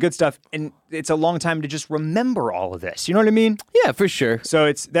 Get the good stuff, and it's a long time to just remember all of this. You know what I mean? Yeah, for sure. So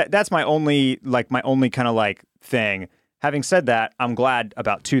it's that's my only kind of like thing. Having said that, I'm glad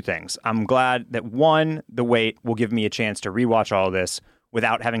about 2 things. I'm glad that 1, the wait will give me a chance to rewatch all of this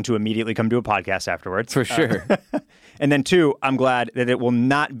without having to immediately come to a podcast afterwards. For sure. And then 2, I'm glad that it will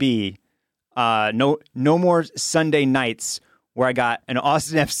not be no more Sunday nights where I got an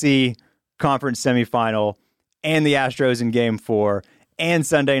Austin FC conference semifinal and the Astros in Game 4 and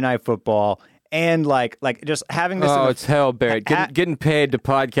Sunday Night Football and like just having this. Oh, it's hell, Barrett. Getting paid to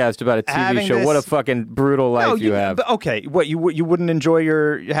podcast about a TV show. What a fucking brutal life you have. But okay, what you wouldn't enjoy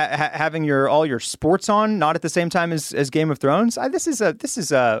your having all your sports on not at the same time as Game of Thrones? This is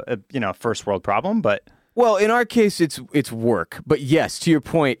a first world problem, but. Well, in our case, it's work. But yes, to your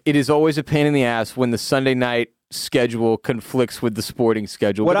point, it is always a pain in the ass when the Sunday night schedule conflicts with the sporting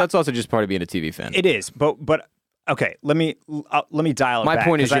schedule. But that's also just part of being a TV fan. It is, but okay. Let me dial it back. My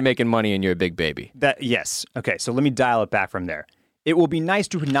point is, you're making money and you're a big baby. Yes. Okay. So let me dial it back from there. It will be nice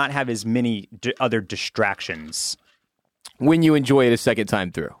to not have as many other distractions when you enjoy it a second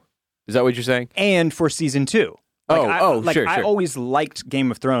time through. Is that what you're saying? And for season 2. Sure. I always liked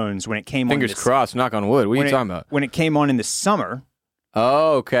Game of Thrones when it came on. Fingers crossed, knock on wood. What are you talking about? When it came on in the summer.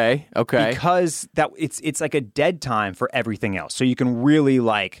 Oh, okay. Because it's like a dead time for everything else. So you can really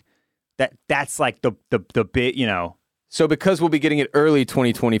like that's like the bit, you know. So because we'll be getting it early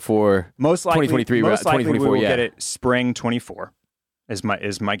 2024, most likely 2023, most likely 2024, we will get it spring 24 is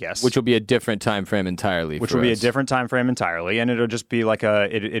my guess. Which will be a different time frame entirely. Which will be a different time frame entirely, and it'll just be like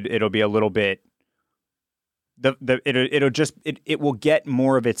it'll be a little bit. It will get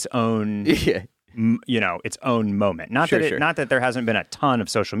more of its own, its own moment. Not that there hasn't been a ton of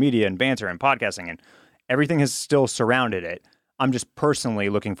social media and banter and podcasting and everything has still surrounded it. I'm just personally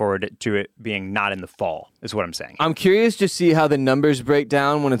looking forward to it being not in the fall, is what I'm saying. I'm curious to see how the numbers break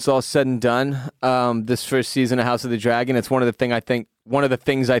down when it's all said and done. This first season of House of the Dragon, it's one of the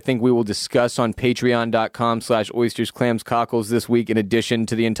things I think we will discuss on patreon.com/oysters, clams, cockles this week, in addition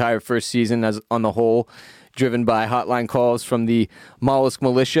to the entire first season as on the whole, driven by hotline calls from the Mollusk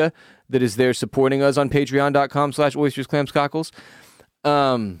Militia that is there supporting us on patreon.com/oysters, clams, cockles.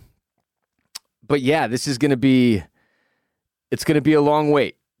 But yeah, this is going to be... It's going to be a long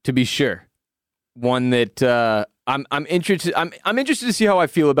wait, to be sure. One that I'm interested. I'm interested to see how I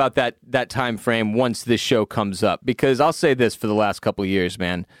feel about that time frame once this show comes up. Because I'll say this: for the last couple of years,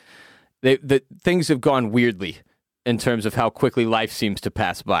 man, the things have gone weirdly in terms of how quickly life seems to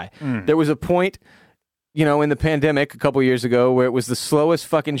pass by. There was a point, in the pandemic a couple of years ago where it was the slowest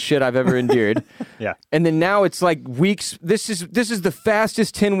fucking shit I've ever endured. Yeah, and then now it's like weeks. This is the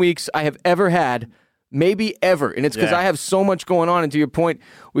fastest 10 weeks I have ever had. Maybe ever. And it's because I have so much going on. And to your point,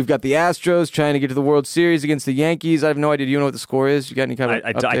 we've got the Astros trying to get to the World Series against the Yankees. I have no idea. Do you know what the score is? You got any kind of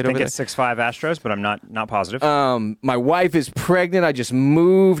update I think over it's 6-5 Astros, but I'm not positive. My wife is pregnant. I just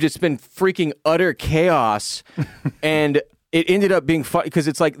moved. It's been freaking utter chaos. And it ended up being fun because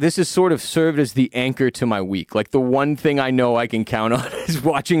it's like this has sort of served as the anchor to my week. Like the one thing I know I can count on is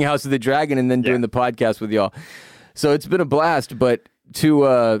watching House of the Dragon and then doing the podcast with y'all. So it's been a blast, but...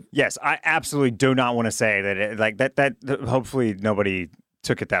 Yes, I absolutely do not want to say that that hopefully nobody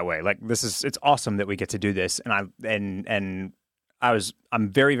took it that way. Like it's awesome that we get to do this, and I'm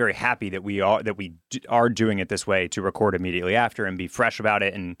very, very happy that we are doing it this way, to record immediately after and be fresh about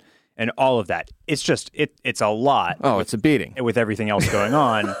it and all of that. It's just it's a lot. Oh, it's a beating with everything else going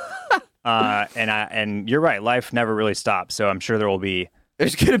on. And you're right, life never really stops. So I'm sure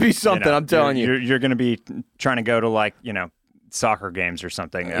there's going to be something. I'm telling you, you're going to be trying to go to soccer games or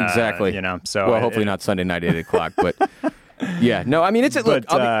something. Exactly. So hopefully not Sunday night 8:00, but yeah, no, I mean, it's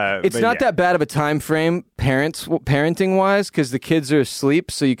not that bad of a time frame parenting wise, because the kids are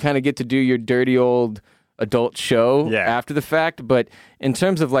asleep. So you kind of get to do your dirty old adult show after the fact. But in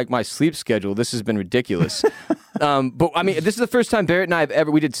terms of like my sleep schedule, this has been ridiculous. But I mean, this is the first time Barrett and I have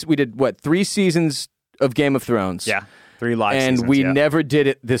we did what, 3 seasons of Game of Thrones. Yeah. 3 live and seasons, we never did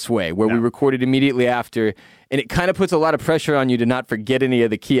it this way, where we recorded immediately after. and it kind of puts a lot of pressure on you to not forget any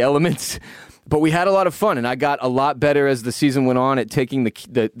of the key elements. But we had a lot of fun, and I got a lot better as the season went on at taking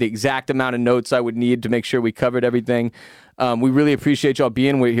the exact amount of notes I would need to make sure we covered everything. We really appreciate y'all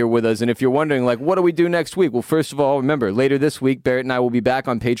being here with us. And if you're wondering, like, what do we do next week? Well, first of all, remember, later this week, Barrett and I will be back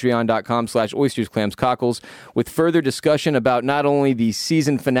on patreon.com/oystersclamscockles with further discussion about not only the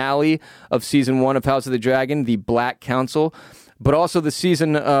season finale of season 1 of House of the Dragon, the Black Council, but also the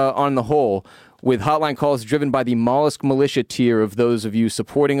season on the whole, with hotline calls driven by the Mollusk Militia tier of those of you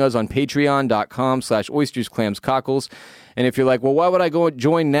supporting us on patreon.com/oystersclamscockles. And if you're like, well, why would I go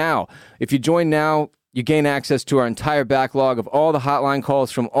join now? If you join now, you gain access to our entire backlog of all the hotline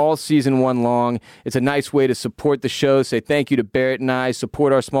calls from all season 1 long. It's a nice way to support the show, say thank you to Barrett and I,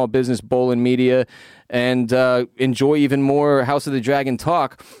 support our small business, Bolin Media, and enjoy even more House of the Dragon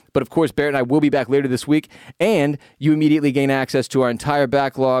talk. But of course, Barrett and I will be back later this week, and you immediately gain access to our entire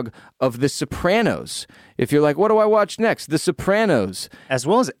backlog of The Sopranos. If you're like, what do I watch next? The Sopranos. As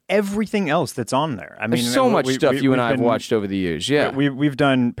well as everything else that's on there. I mean, there's so much stuff you and I have watched over the years. Yeah. We've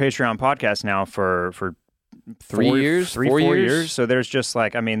done Patreon podcasts now for 4 years. So there's just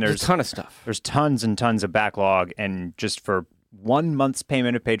like, I mean, there's a ton of stuff. There's tons and tons of backlog, and just for 1 month's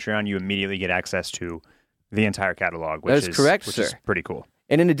payment of Patreon, you immediately get access to the entire catalog, which is correct, which is pretty cool.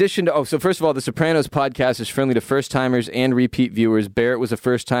 And in addition to, so first of all, the Sopranos podcast is friendly to first-timers and repeat viewers. Barrett was a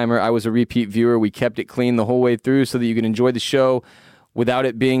first-timer. I was a repeat viewer. We kept it clean the whole way through so that you can enjoy the show without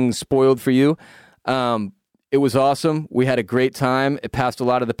it being spoiled for you. It was awesome. We had a great time. It passed a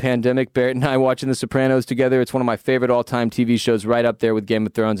lot of the pandemic. Barrett and I watching The Sopranos together. It's one of my favorite all-time TV shows, right up there with Game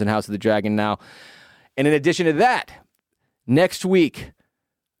of Thrones and House of the Dragon now. And in addition to that, next week,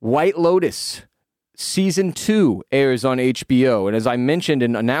 White Lotus Season 2 airs on HBO. And as I mentioned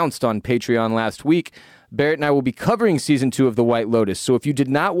and announced on Patreon last week, Barrett and I will be covering Season 2 of The White Lotus. So if you did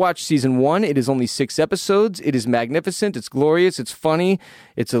not watch Season 1, it is only 6 episodes. It is magnificent. It's glorious. It's funny.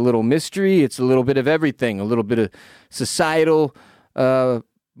 It's a little mystery. It's a little bit of everything. A little bit of societal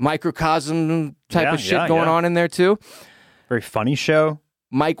microcosm type of shit going on in there, too. Very funny show.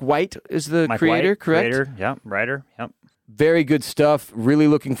 Mike White is the creator, correct? Creator, yeah. Writer, yep. Very good stuff. Really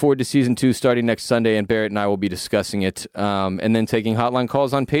looking forward to Season 2 starting next Sunday, and Barrett and I will be discussing it. And then taking hotline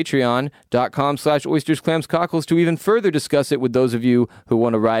calls on patreon.com/oystersclamscockles to even further discuss it with those of you who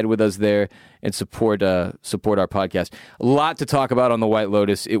want to ride with us there and support our podcast. A lot to talk about on The White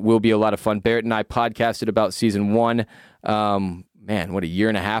Lotus. It will be a lot of fun. Barrett and I podcasted about Season 1. A year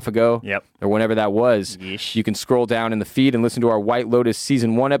and a half ago? Yep. Or whenever that was. Yeesh. You can scroll down in the feed and listen to our White Lotus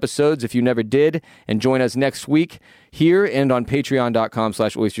Season 1 episodes if you never did, and join us next week here and on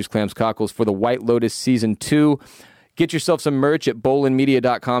patreon.com/oystersclamscockles for the White Lotus Season 2. Get yourself some merch at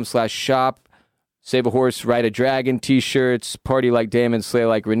bolinmedia.com/shop. Save a horse, ride a dragon, t-shirts, party like Damon, slay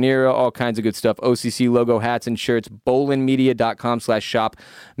like Rhaenyra, all kinds of good stuff. OCC logo hats and shirts, bolinmedia.com/shop.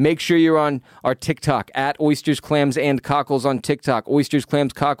 Make sure you're on our TikTok, at Oysters, Clams, and Cockles on TikTok, Oysters,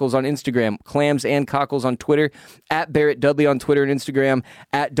 Clams, Cockles on Instagram, Clams and Cockles on Twitter, at Barrett Dudley on Twitter and Instagram,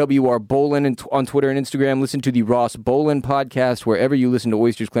 at WR Bolin on Twitter and Instagram. Listen to the Ross Bolin podcast wherever you listen to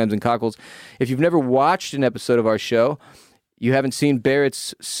Oysters, Clams, and Cockles. If you've never watched an episode of our show, you haven't seen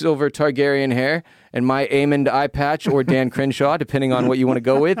Barrett's silver Targaryen hair and my almond eye patch, or Dan Crenshaw, depending on what you want to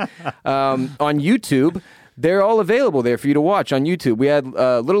go with, on YouTube, they're all available there for you to watch on YouTube. We had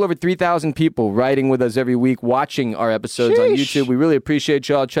a little over 3,000 people riding with us every week, watching our episodes on YouTube. We really appreciate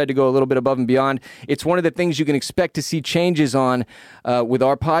y'all. Tried to go a little bit above and beyond. It's one of the things you can expect to see changes on with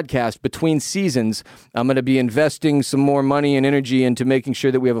our podcast between seasons. I'm going to be investing some more money and energy into making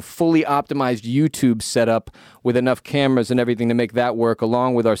sure that we have a fully optimized YouTube setup with enough cameras and everything to make that work,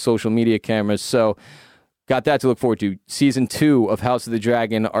 along with our social media cameras. So got that to look forward to. Season 2 of House of the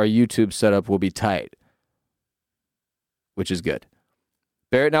Dragon, our YouTube setup will be tight, which is good.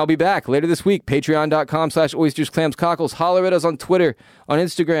 Barrett and I will be back later this week. Patreon.com/oystersclamscockles. Holler at us on Twitter, on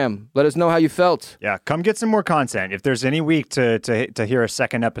Instagram. Let us know how you felt. Yeah, come get some more content. If there's any week to hear a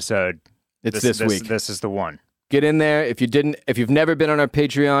second episode, it's this week. This is the one. Get in there. If you've never been on our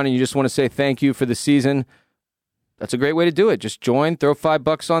Patreon and you just want to say thank you for the season, that's a great way to do it. Just join, throw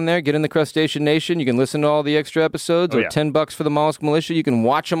 $5 on there, get in the Crustacean Nation. You can listen to all the extra episodes, or $10 for the Mollusk Militia. You can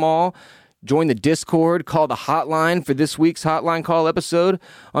watch them all. Join the Discord, call the hotline for this week's hotline call episode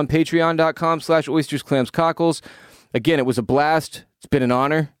on patreon.com/oystersclamscockles. Again, it was a blast. It's been an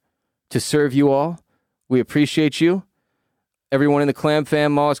honor to serve you all. We appreciate you. Everyone in the Clam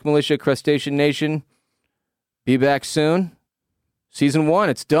Fam, Mollusk Militia, Crustacean Nation, be back soon. Season 1,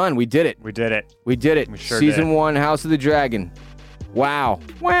 it's done. We did it. We did it. We did it. We sure Season did. 1, House of the Dragon. Wow.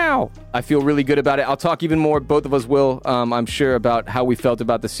 I feel really good about it. I'll talk even more, both of us will, I'm sure, about how we felt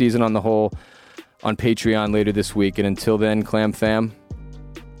about the season on the whole on Patreon later this week. And until then, Clam Fam,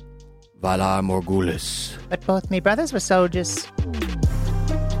 Valar Morghulis. But both me brothers were soldiers.